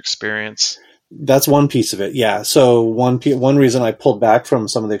another experience? That's one piece of it. Yeah. So one reason I pulled back from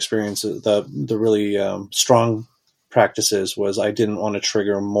some of the experiences, the really strong practices, was I didn't want to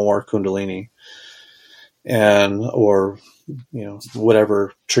trigger more Kundalini or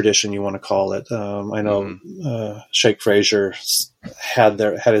whatever tradition you want to call it. I know Sheikh Fraser had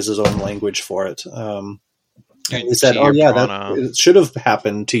his own language for it. And he said, "Oh yeah, it should have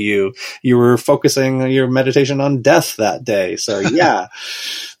happened to you. You were focusing your meditation on death that day, so yeah,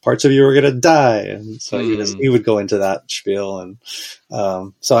 parts of you were going to die." And so he would go into that spiel, and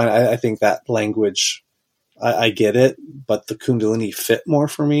so I think that language, I get it, but the Kundalini fit more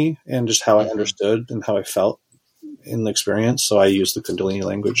for me and just how I understood and how I felt in the experience. So I use the Kundalini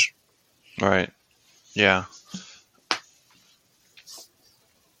language. All right. Yeah.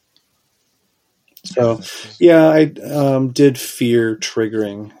 So, yeah, I did fear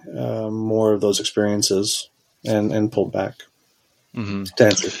triggering more of those experiences and pulled back. To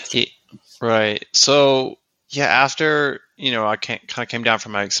answer. Right. So, yeah, after, I kind of came down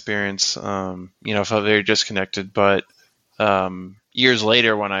from my experience, I felt very disconnected. But years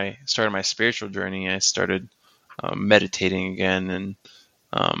later, when I started my spiritual journey, I started meditating again. And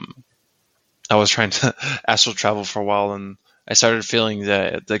I was trying to astral travel for a while, and I started feeling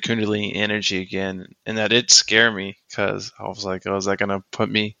the Kundalini energy again, and that did scare me because I was like, oh, is that going to put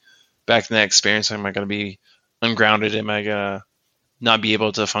me back in that experience, am I going to be ungrounded? Am I going to not be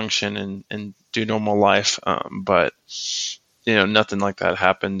able to function and do normal life? But nothing like that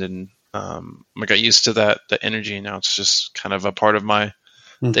happened, and I got used to that the energy, and now it's just kind of a part of my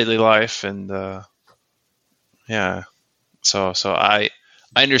daily life, and yeah. So I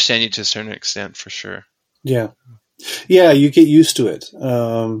understand you to a certain extent, for sure. Yeah, you get used to it.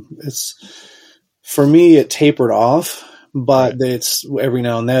 It's, for me, it tapered off, but right. It's every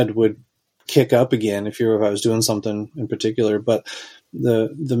now and then would kick up again if I was doing something in particular. But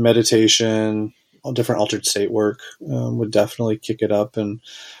the meditation, different altered state work would definitely kick it up,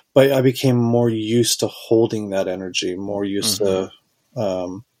 but I became more used to holding that energy, more used to,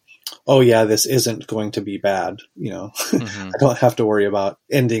 oh yeah, this isn't going to be bad. I don't have to worry about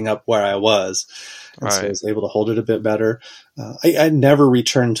ending up where I was. And so I was able to hold it a bit better. I never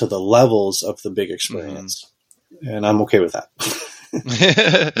returned to the levels of the big experience, and I'm okay with that.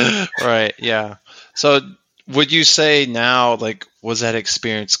 Right. Yeah. So would you say now, like, was that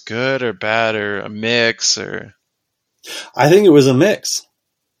experience good or bad or a mix, or? I think it was a mix.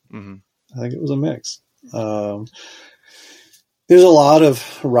 I think it was a mix. There's a lot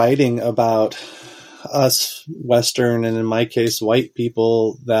of writing about us Western, and in my case, white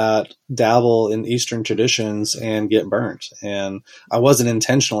people that dabble in Eastern traditions and get burnt. And I wasn't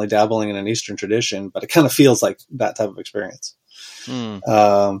intentionally dabbling in an Eastern tradition, but it kind of feels like that type of experience. Getting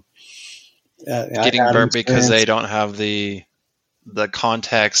burnt because they don't have the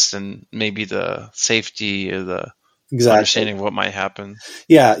context and maybe the safety or the understanding of what might happen.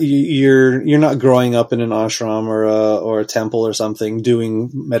 Yeah, you're not growing up in an ashram or a temple or something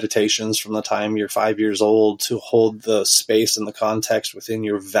doing meditations from the time you're 5 years old to hold the space and the context within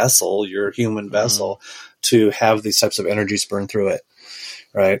your vessel, your human vessel, to have these types of energies burn through it,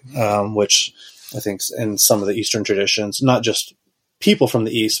 right? Which I think in some of the Eastern traditions, not just people from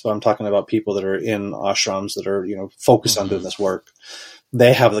the East, but I'm talking about people that are in ashrams that are focused on doing this work.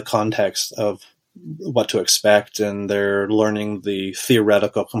 They have the context of what to expect, and they're learning the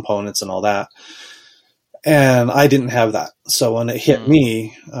theoretical components and all that. And I didn't have that. So when it hit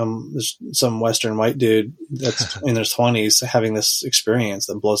me, there's some Western white dude that's in their 20s having this experience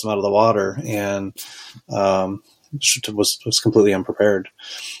that blows him out of the water, and was completely unprepared.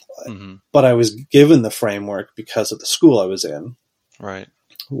 But I was given the framework because of the school I was in. Right.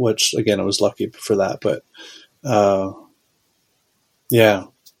 Which, again, I was lucky for that. But yeah.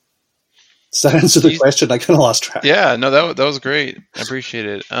 Does that answer the question? I kind of lost track. Yeah, no, that was great. I appreciate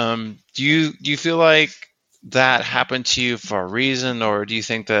it. Do you feel like that happened to you for a reason, or do you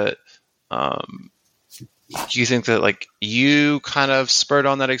think that like you kind of spurred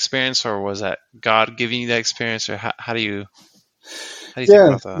on that experience, or was that God giving you that experience, or how do you think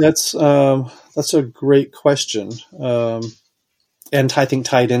about that? That's a great question. And I think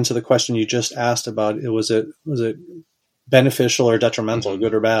tied into the question you just asked about it, was it beneficial or detrimental,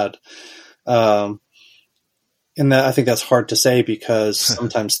 good or bad? And that, I think that's hard to say, because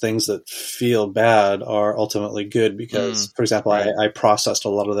sometimes things that feel bad are ultimately good, because, for example, I processed a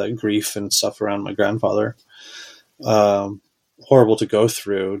lot of that grief and stuff around my grandfather. Horrible to go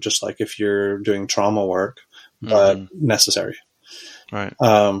through, just like if you're doing trauma work, but necessary. Right.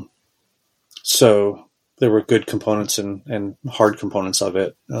 So there were good components and hard components of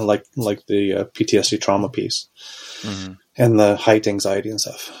it, like the PTSD trauma piece. And the height anxiety and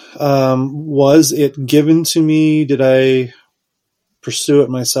stuff. Was it given to me? Did I pursue it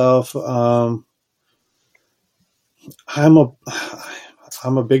myself? I'm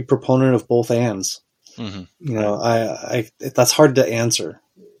a big proponent of both ands. That's hard to answer.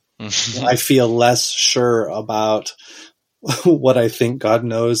 I feel less sure about what I think God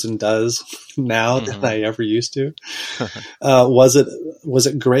knows and does now than I ever used to. Was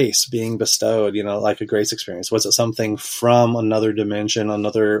it grace being bestowed, like a grace experience? Was it something from another dimension,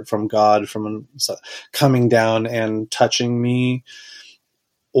 from God, coming down and touching me?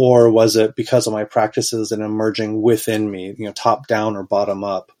 Or was it because of my practices and emerging within me, top down or bottom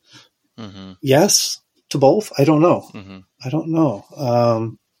up? Yes to both. I don't know. I don't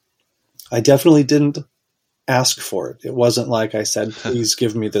know. I definitely didn't ask for it. It wasn't like I said, please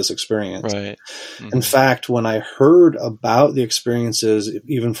give me this experience. Right. In fact, when I heard about the experiences,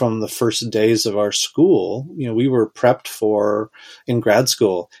 even from the first days of our school, we were prepped for, in grad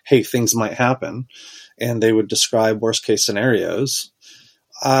school, hey, things might happen. And they would describe worst case scenarios.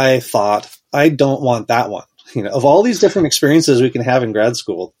 I thought, I don't want that one. Of all these different experiences we can have in grad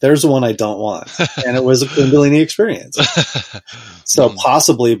school, there's the one I don't want. And it was a Kundalini experience. So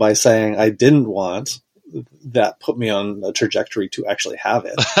possibly by saying I didn't want, that put me on a trajectory to actually have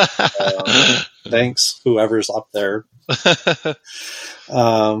it. Thanks, whoever's up there.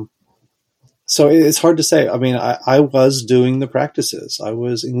 So it's hard to say. I mean, I was doing the practices. I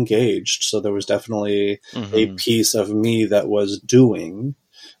was engaged. So there was definitely a piece of me that was doing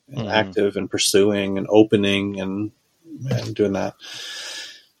and active and pursuing and opening and doing that.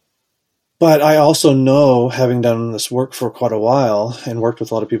 But I also know, having done this work for quite a while and worked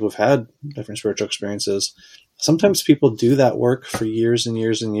with a lot of people who've had different spiritual experiences, sometimes people do that work for years and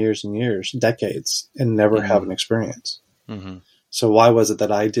years and years and years, decades, and never have an experience. So why was it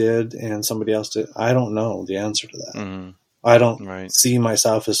that I did and somebody else did? I don't know the answer to that. I don't see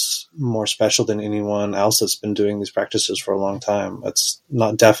myself as more special than anyone else that's been doing these practices for a long time. That's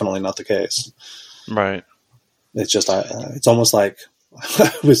definitely not the case. Right. It's just, it's almost like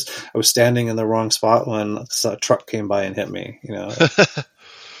I was standing in the wrong spot when a truck came by and hit me, you know?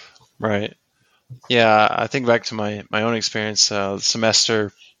 Right. Yeah. I think back to my own experience, the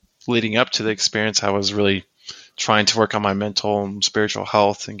semester leading up to the experience, I was really trying to work on my mental and spiritual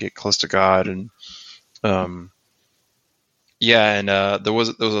health and get close to God. And, there was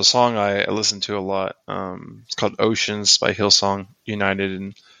a song I listened to a lot. It's called Oceans by Hillsong United.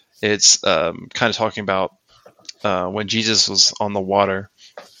 And it's, kind of talking about, when Jesus was on the water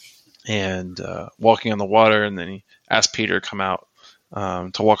and, walking on the water, and then he asked Peter to come out,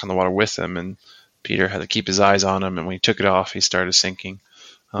 to walk on the water with him. And Peter had to keep his eyes on him. And when he took it off, he started sinking.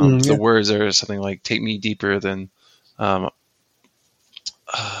 The words are something like, take me deeper than,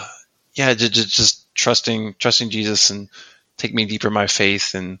 just trusting Jesus, and take me deeper in my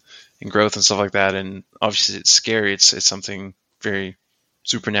faith and growth and stuff like that. And obviously it's scary. It's something very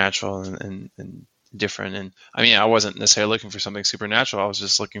supernatural and different. And I mean, I wasn't necessarily looking for something supernatural. I was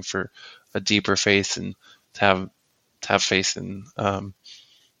just looking for a deeper faith and to have faith. And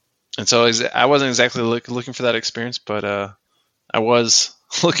so I wasn't exactly looking for that experience, but, I was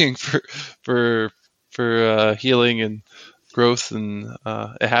looking for healing and growth, and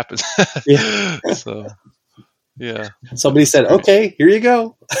it happened. So, yeah. Somebody said, "Okay, here you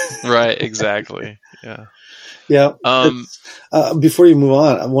go." Right. Exactly. Yeah. Yeah. Before you move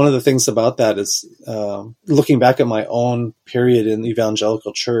on, one of the things about that is looking back at my own period in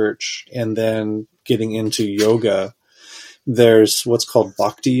evangelical church and then getting into yoga. There's what's called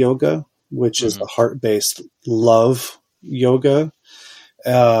bhakti yoga, which is the heart-based love yoga,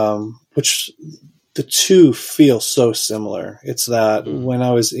 which the two feel so similar. It's that when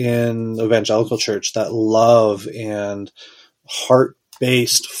I was in evangelical church, that love and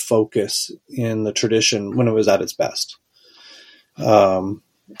heart-based focus in the tradition, when it was at its best,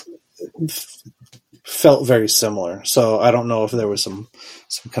 felt very similar. So I don't know if there was some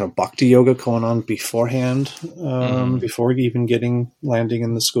kind of bhakti yoga going on beforehand, before even landing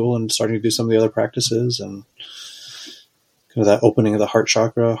in the school and starting to do some of the other practices and kind of that opening of the heart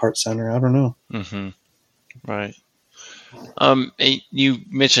chakra, heart center. I don't know. Right. You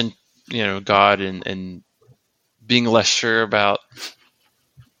mentioned, God and being less sure about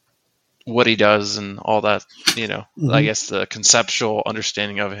what he does and all that, I guess the conceptual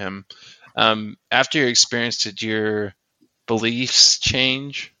understanding of him. After your experience, did your beliefs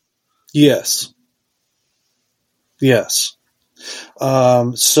change? Yes.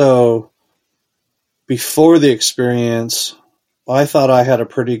 So before the experience, I thought I had a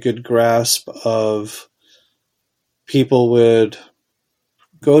pretty good grasp of people would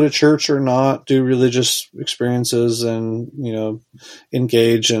go to church or not, do religious experiences and,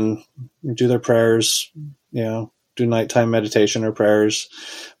 engage and do their prayers, do nighttime meditation or prayers.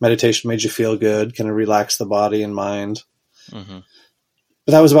 Meditation made you feel good, kind of relax the body and mind. But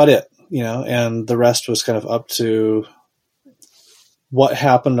that was about it, and the rest was kind of up to what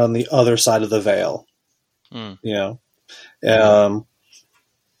happened on the other side of the veil, and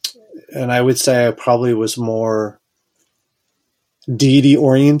I would say I probably was more deity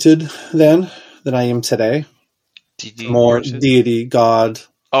oriented then than I am today. More deity, God.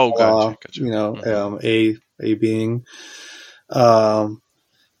 Oh, gotcha. A being. And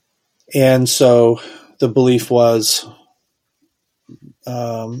so the belief was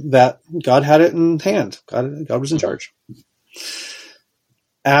that God had it in hand. God was in charge.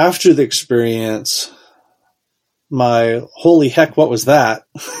 After the experience, my holy heck, what was that?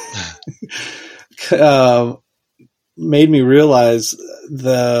 Made me realize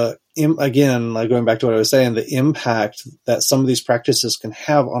again, like going back to what I was saying, the impact that some of these practices can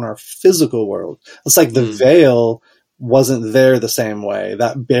have on our physical world. It's like the veil wasn't there the same way.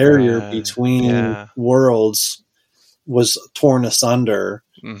 That barrier between worlds was torn asunder,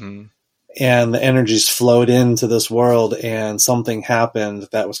 and the energies flowed into this world, and something happened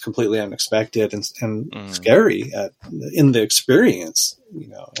that was completely unexpected and scary in the experience,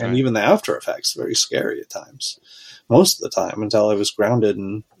 and even the after effects, very scary at times. Most of the time, until I was grounded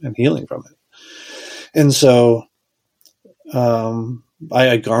and healing from it. And so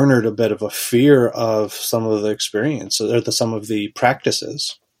I garnered a bit of a fear of some of the experiences, or some of the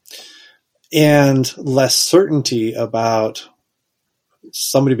practices, and less certainty about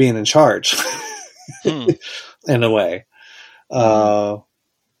somebody being in charge in a way. But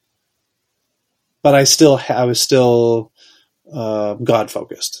I was still God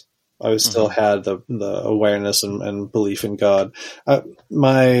focused. I was still had the awareness and belief in God.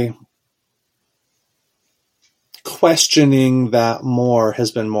 My questioning that more has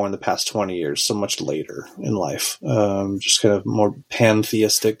been more in the past 20 years, so much later in life. Just kind of more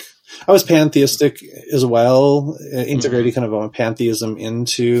pantheistic. I was pantheistic as well, integrating kind of a pantheism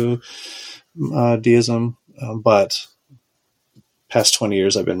into deism, but past 20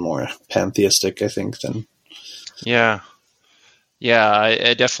 years I've been more pantheistic, I think, than... Yeah.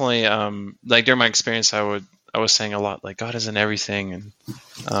 I definitely, like during my experience, I was saying a lot, like, God is in everything, and,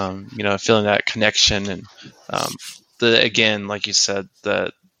 feeling that connection. And, again, like you said,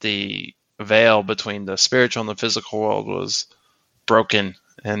 the veil between the spiritual and the physical world was broken,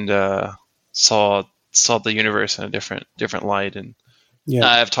 and, saw the universe in a different light. And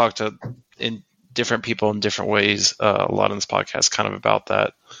I've talked to in different people in different ways, a lot on this podcast, kind of about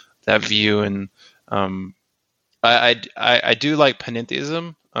that view. And, I do like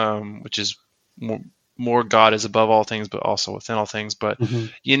panentheism, which is more God is above all things, but also within all things. But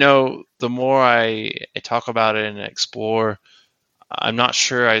the more I talk about it and explore, I'm not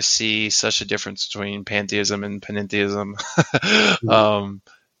sure I see such a difference between pantheism and panentheism. I'm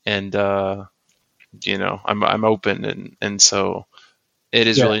open, and so it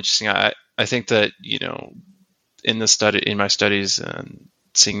is really interesting. I think that in my studies and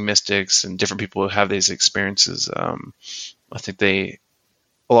seeing mystics and different people who have these experiences, I think they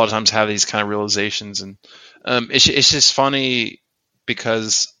a lot of times have these kind of realizations. And it's just funny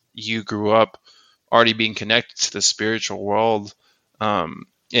because you grew up already being connected to the spiritual world, and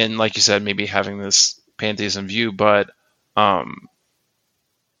like you said, maybe having this pantheism view, but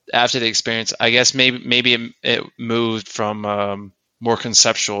after the experience, I guess maybe it moved from more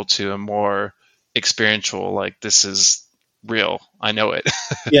conceptual to a more experiential, like, this is real. I know it.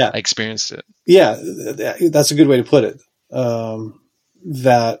 Yeah. I experienced it. Yeah, that's a good way to put it.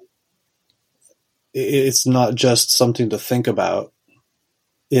 That it's not just something to think about.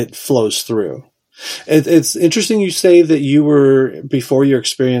 It flows through. It's interesting you say that you were, before your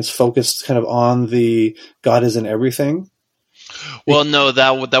experience, focused kind of on the God is in everything. Well, no,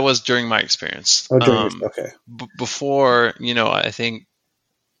 that was during my experience. Okay. Before, I think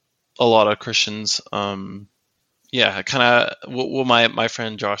a lot of Christians, kind of what my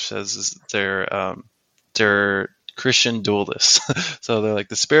friend Josh says is they're Christian dualists. So they're like,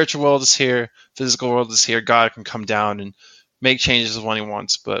 the spiritual world is here, physical world is here. God can come down and make changes when he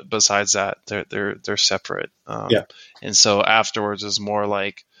wants, but besides that, they're separate. And so afterwards is more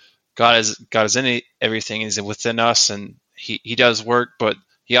like God is in everything, is within us, and he does work, but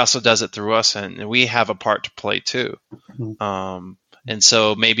he also does it through us, and we have a part to play too. And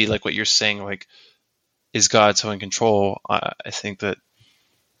so maybe like what you're saying, like, is God so in control? I think that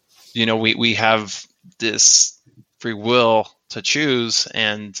we have this free will to choose,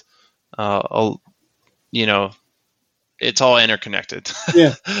 and it's all interconnected.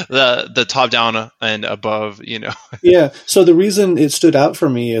 Yeah. the top down and above. Yeah. So the reason it stood out for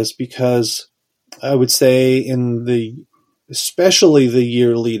me is because I would say especially the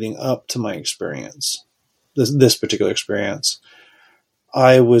year leading up to my experience, this particular experience,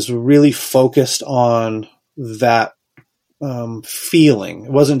 I was really focused on that feeling.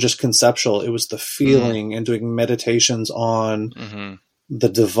 It wasn't just conceptual. It was the feeling, and doing meditations on the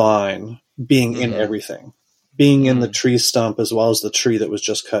divine being in everything, being in the tree stump, as well as the tree that was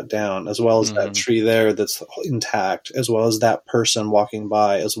just cut down, as well as that tree there that's intact, as well as that person walking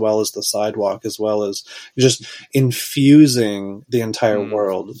by, as well as the sidewalk, as well as just infusing the entire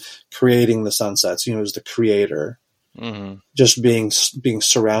world, creating the sunsets, as the creator. Just being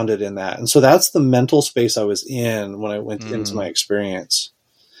surrounded in that. And so that's the mental space I was in when I went into my experience,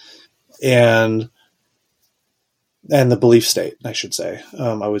 and the belief state, I should say,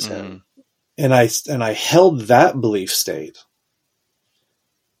 I was in, and I held that belief state,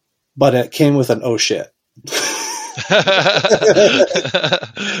 but it came with an, oh shit.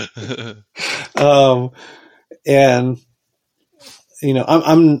 And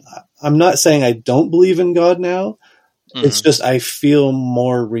I'm not saying I don't believe in God now. It's just I feel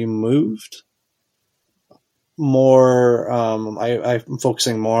more removed, more. I'm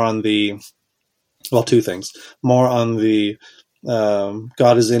focusing more on two things. More on the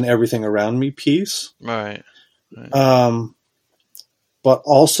God is in everything around me piece. Right. But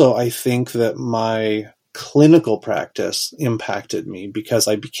also I think that my clinical practice impacted me because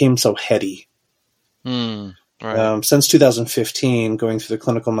I became so heady. Right. Since 2015, going through the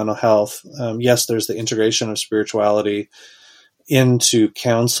clinical mental health, yes, there's the integration of spirituality into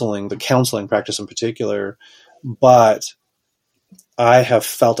counseling, the counseling practice in particular, but I have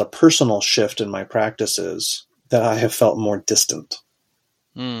felt a personal shift in my practices that I have felt more distant.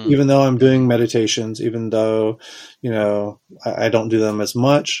 Even though I'm doing meditations, even though, I don't do them as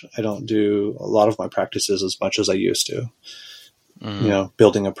much, I don't do a lot of my practices as much as I used to.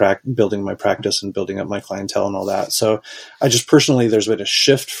 Building my practice and building up my clientele and all that. So I just personally, there's been a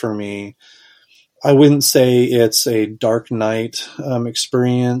shift for me. I wouldn't say it's a dark night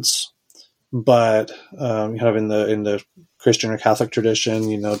experience, but kind of in the Christian or Catholic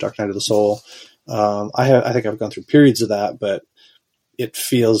tradition, dark night of the soul. I think I've gone through periods of that, but it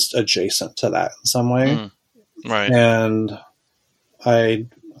feels adjacent to that in some way. Right. And I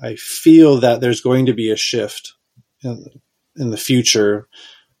feel that there's going to be a shift in the future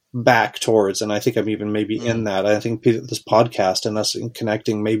back towards, and I think I'm even maybe in that. I think this podcast and us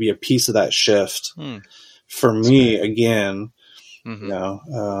connecting maybe a piece of that shift for That's me great. again.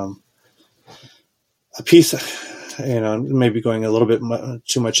 A piece, maybe going a little bit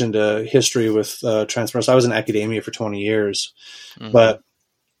too much into history with transference. I was in academia for 20 years, but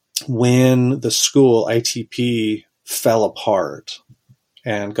when the school ITP fell apart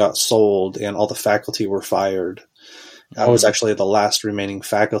and got sold and all the faculty were fired, I was actually the last remaining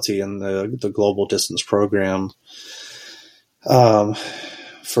faculty in the global distance program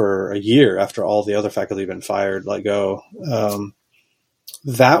for a year after all the other faculty had been fired, let go.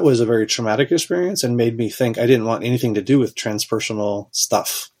 That was a very traumatic experience and made me think I didn't want anything to do with transpersonal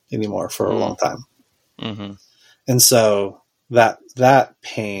stuff anymore for a long time. And so that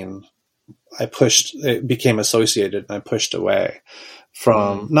pain, it became associated, and I pushed away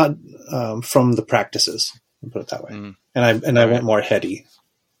from from the practices, put it that way. And I went more heady.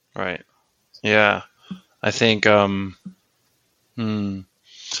 Right. Yeah. I think, I'll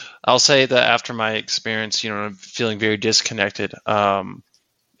say that after my experience, feeling very disconnected,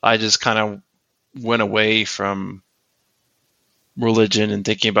 I just kind of went away from religion and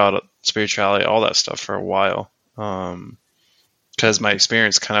thinking about spirituality, all that stuff for a while. Because my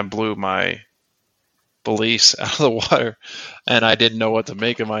experience kind of blew my beliefs out of the water, and I didn't know what to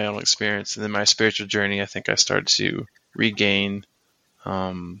make of my own experience. And then my spiritual journey, I think I started to regain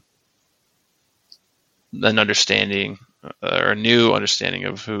an understanding, or a new understanding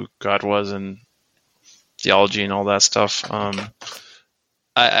of who God was and theology and all that stuff.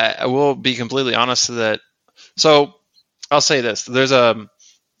 I will be completely honest that. So I'll say this: there's a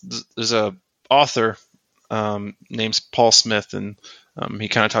author named Paul Smith, and he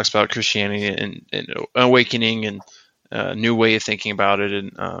kind of talks about Christianity and awakening and a new way of thinking about it.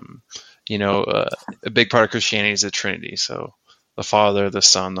 And a big part of Christianity is the Trinity. So the Father, the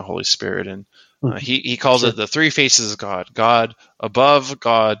Son, the Holy Spirit, and he calls it the three faces of God: God above,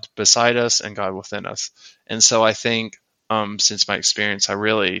 God beside us, and God within us. And so I think, since my experience, I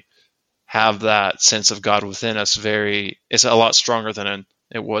really have that sense of God within us. It's a lot stronger than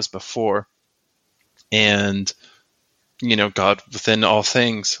it was before. And, God within all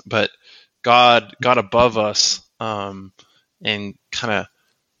things, but God above us, and kind of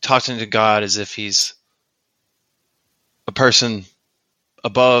talking to God as if he's a person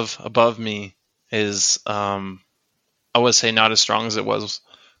above me is, I would say, not as strong as it was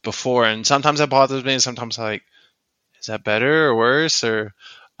before. And sometimes that bothers me, and sometimes is that better or worse? Or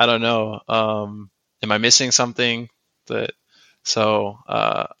I don't know. Am I missing something? I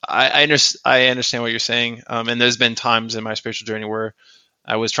understand what you're saying. And there's been times in my spiritual journey where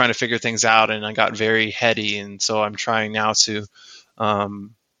I was trying to figure things out and I got very heady. And so I'm trying now to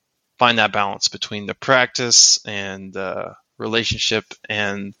find that balance between the practice and the relationship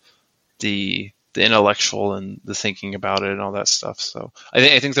and the intellectual and the thinking about it and all that stuff. So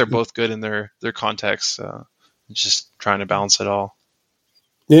I think they're both good in their context. Just trying to balance it all.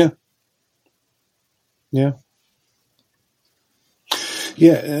 Yeah.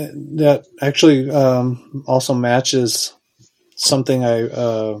 That actually also matches something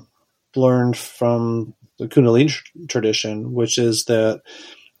I learned from the Kundalini tradition, which is that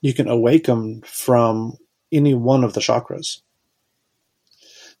you can awaken from any one of the chakras.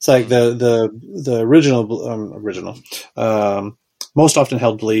 It's like the original most often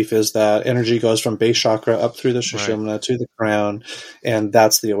held belief is that energy goes from base chakra up through the Sushumna to the crown, and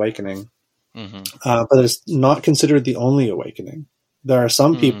that's the awakening. But it's not considered the only awakening. There are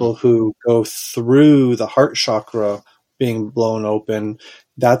some people who go through the heart chakra being blown open.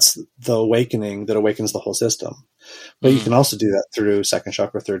 That's the awakening that awakens the whole system. But you can also do that through second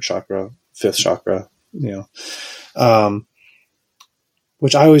chakra, third chakra, fifth chakra,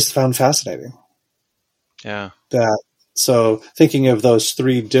 which I always found fascinating. Yeah. So thinking of those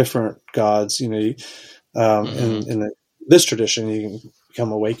three different gods, in this tradition, you can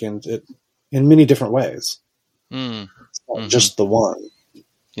become awakened in many different ways. It's not just the one.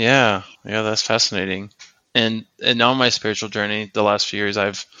 Yeah, that's fascinating. And on my spiritual journey, the last few years,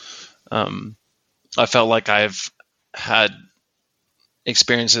 I felt like I've had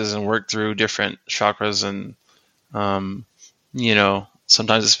experiences and worked through different chakras, and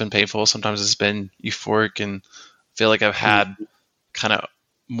sometimes it's been painful, sometimes it's been euphoric, and I feel like I've had kind of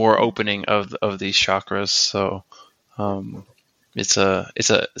more opening of these chakras. So it's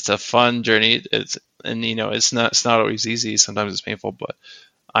a fun journey. It's not always easy. Sometimes it's painful, but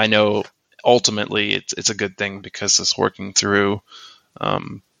I know ultimately it's a good thing, because it's working through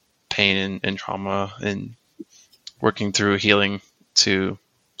pain and trauma, and working through healing to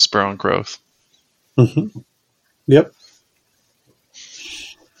spur on growth. Mm-hmm. Yep.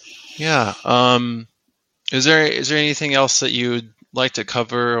 Yeah. Is there anything else that you'd like to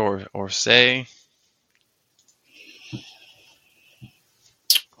cover or say?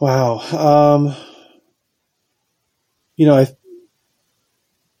 Wow.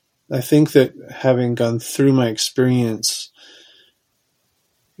 I think that having gone through my experience,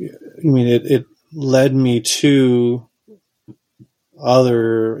 it led me to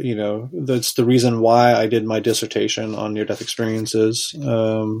that's the reason why I did my dissertation on near-death experiences,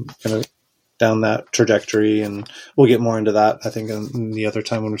 kind of down that trajectory. And we'll get more into that, I think, in the other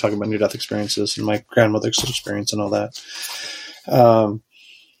time when we're talking about near-death experiences and my grandmother's experience and all that.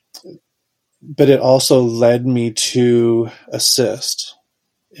 But it also led me to assist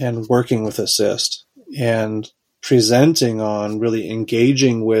and working with assist and presenting on really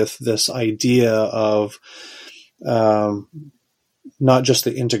engaging with this idea of not just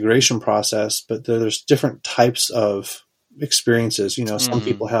the integration process, but there's different types of experiences. Some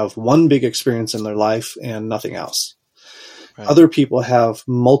people have one big experience in their life and nothing else. Right. Other people have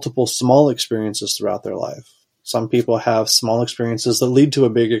multiple small experiences throughout their life. Some people have small experiences that lead to a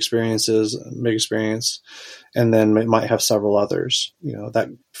big experience, and then might have several others. That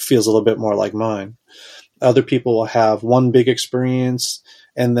feels a little bit more like mine. Other people will have one big experience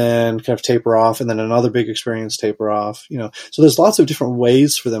and then kind of taper off, and then another big experience, taper off. So there's lots of different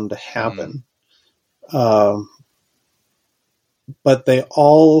ways for them to happen. But they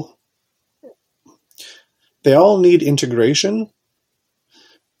all need integration.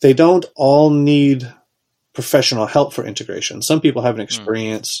 They don't all need professional help for integration. Some people have an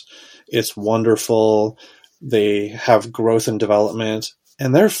experience. It's wonderful. They have growth and development,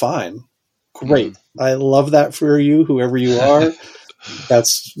 and they're fine. Great. I love that for you, whoever you are.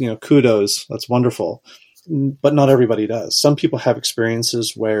 That's, kudos. That's wonderful. But not everybody does. Some people have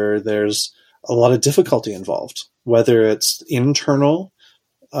experiences where there's a lot of difficulty involved, whether it's internal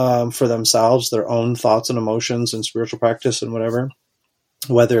for themselves, their own thoughts and emotions and spiritual practice and whatever,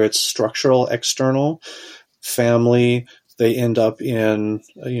 whether it's structural, external, family, they end up in,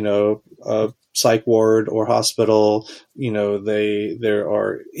 a psych ward or hospital. There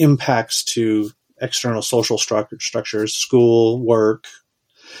are impacts to external social structures, school, work,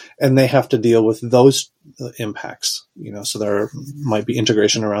 and they have to deal with those impacts, so there might be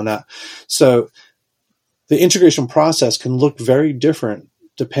integration around that. So the integration process can look very different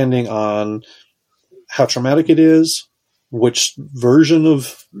depending on how traumatic it is, which version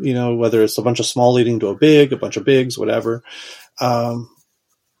of, whether it's a bunch of small leading to a bunch of bigs, whatever,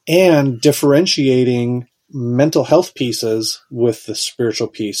 and differentiating mental health pieces with the spiritual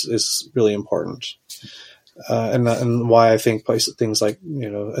piece is really important. And why I think things like,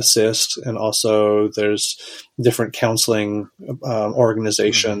 assist, and also there's different counseling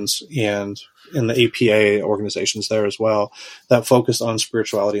organizations and in the APA organizations there as well that focus on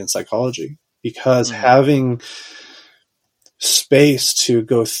spirituality and psychology, because having space to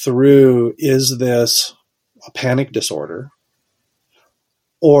go through, is this a panic disorder,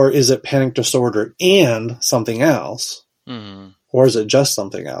 or is it panic disorder and something else? Or is it just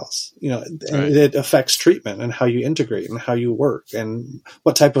something else? And it affects treatment and how you integrate and how you work and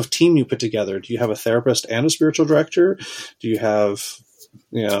what type of team you put together. Do you have a therapist and a spiritual director? Do you have,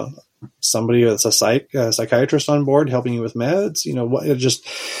 somebody that's a psychiatrist on board helping you with meds?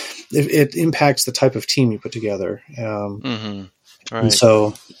 It impacts the type of team you put together. Right. And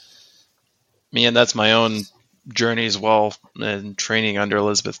so, and that's my own journey as well, and training under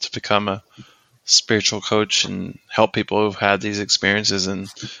Elizabeth to become a spiritual coach and help people who've had these experiences. And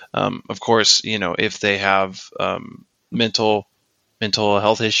of course, if they have mental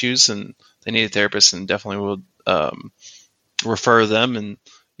health issues, and they need a therapist, and definitely will refer them. And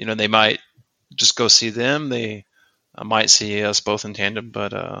they might just go see them. They might see us both in tandem,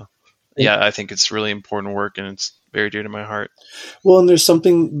 but yeah, I think it's really important work, and it's very dear to my heart. Well, and there's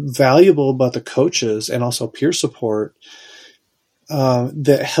something valuable about the coaches and also peer support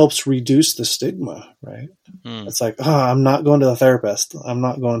that helps reduce the stigma, right? It's like, I'm not going to the therapist. I'm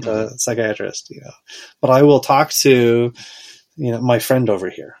not going to a psychiatrist, but I will talk to, my friend over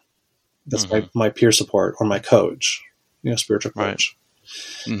here. That's my peer support, or my coach, spiritual coach.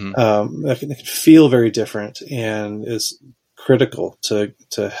 Right. That can feel very different and is critical to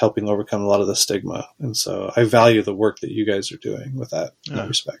helping overcome a lot of the stigma. And so I value the work that you guys are doing with that in that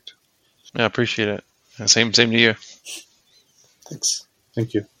respect. Yeah, I appreciate it. Same to you. Thanks.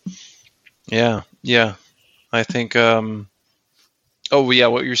 Thank you. Yeah. I think, what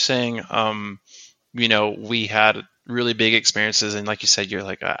you're saying, we had really big experiences, and like you said, you're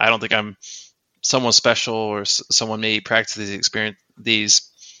like, I don't think I'm someone special, or someone may practice these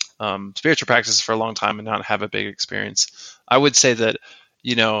spiritual practices for a long time and not have a big experience. I would say that,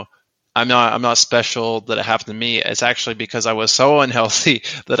 I'm not special that it happened to me. It's actually because I was so unhealthy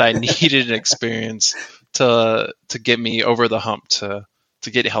that I needed an experience to get me over the hump to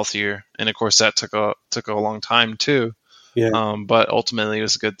get healthier. And of course that took a long time too. Yeah. But ultimately it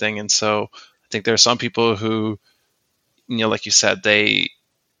was a good thing. And so I think there are some people who, like you said, they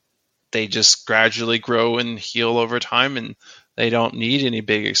just gradually grow and heal over time, and they don't need any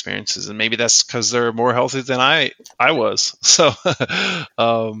big experiences. And maybe that's because they're more healthy than I was. So,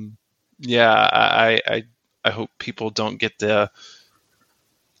 I hope people don't get the,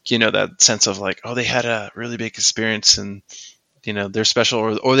 that sense of like, oh, they had a really big experience and, they're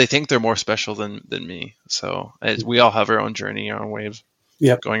special, or they think they're more special than me. So we all have our own journey, our own way of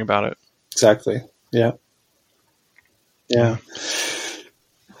going about it. Exactly. Yeah. Yeah.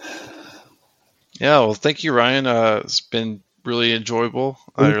 Yeah. Well, thank you, Ryan. It's been really enjoyable.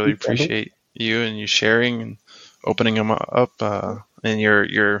 I really appreciate you and you sharing and opening them up, and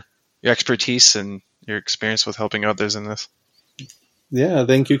your expertise and your experience with helping others in this. Yeah,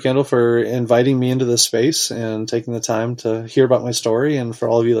 thank you, Kendall, for inviting me into this space and taking the time to hear about my story, and for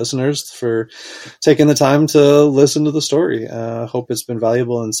all of you listeners for taking the time to listen to the story. I hope it's been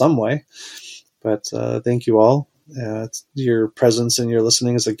valuable in some way, but thank you all. Your presence and your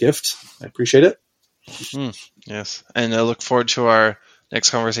listening is a gift. I appreciate it. Yes, and I look forward to our next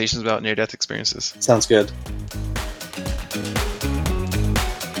conversations about near-death experiences. Sounds good.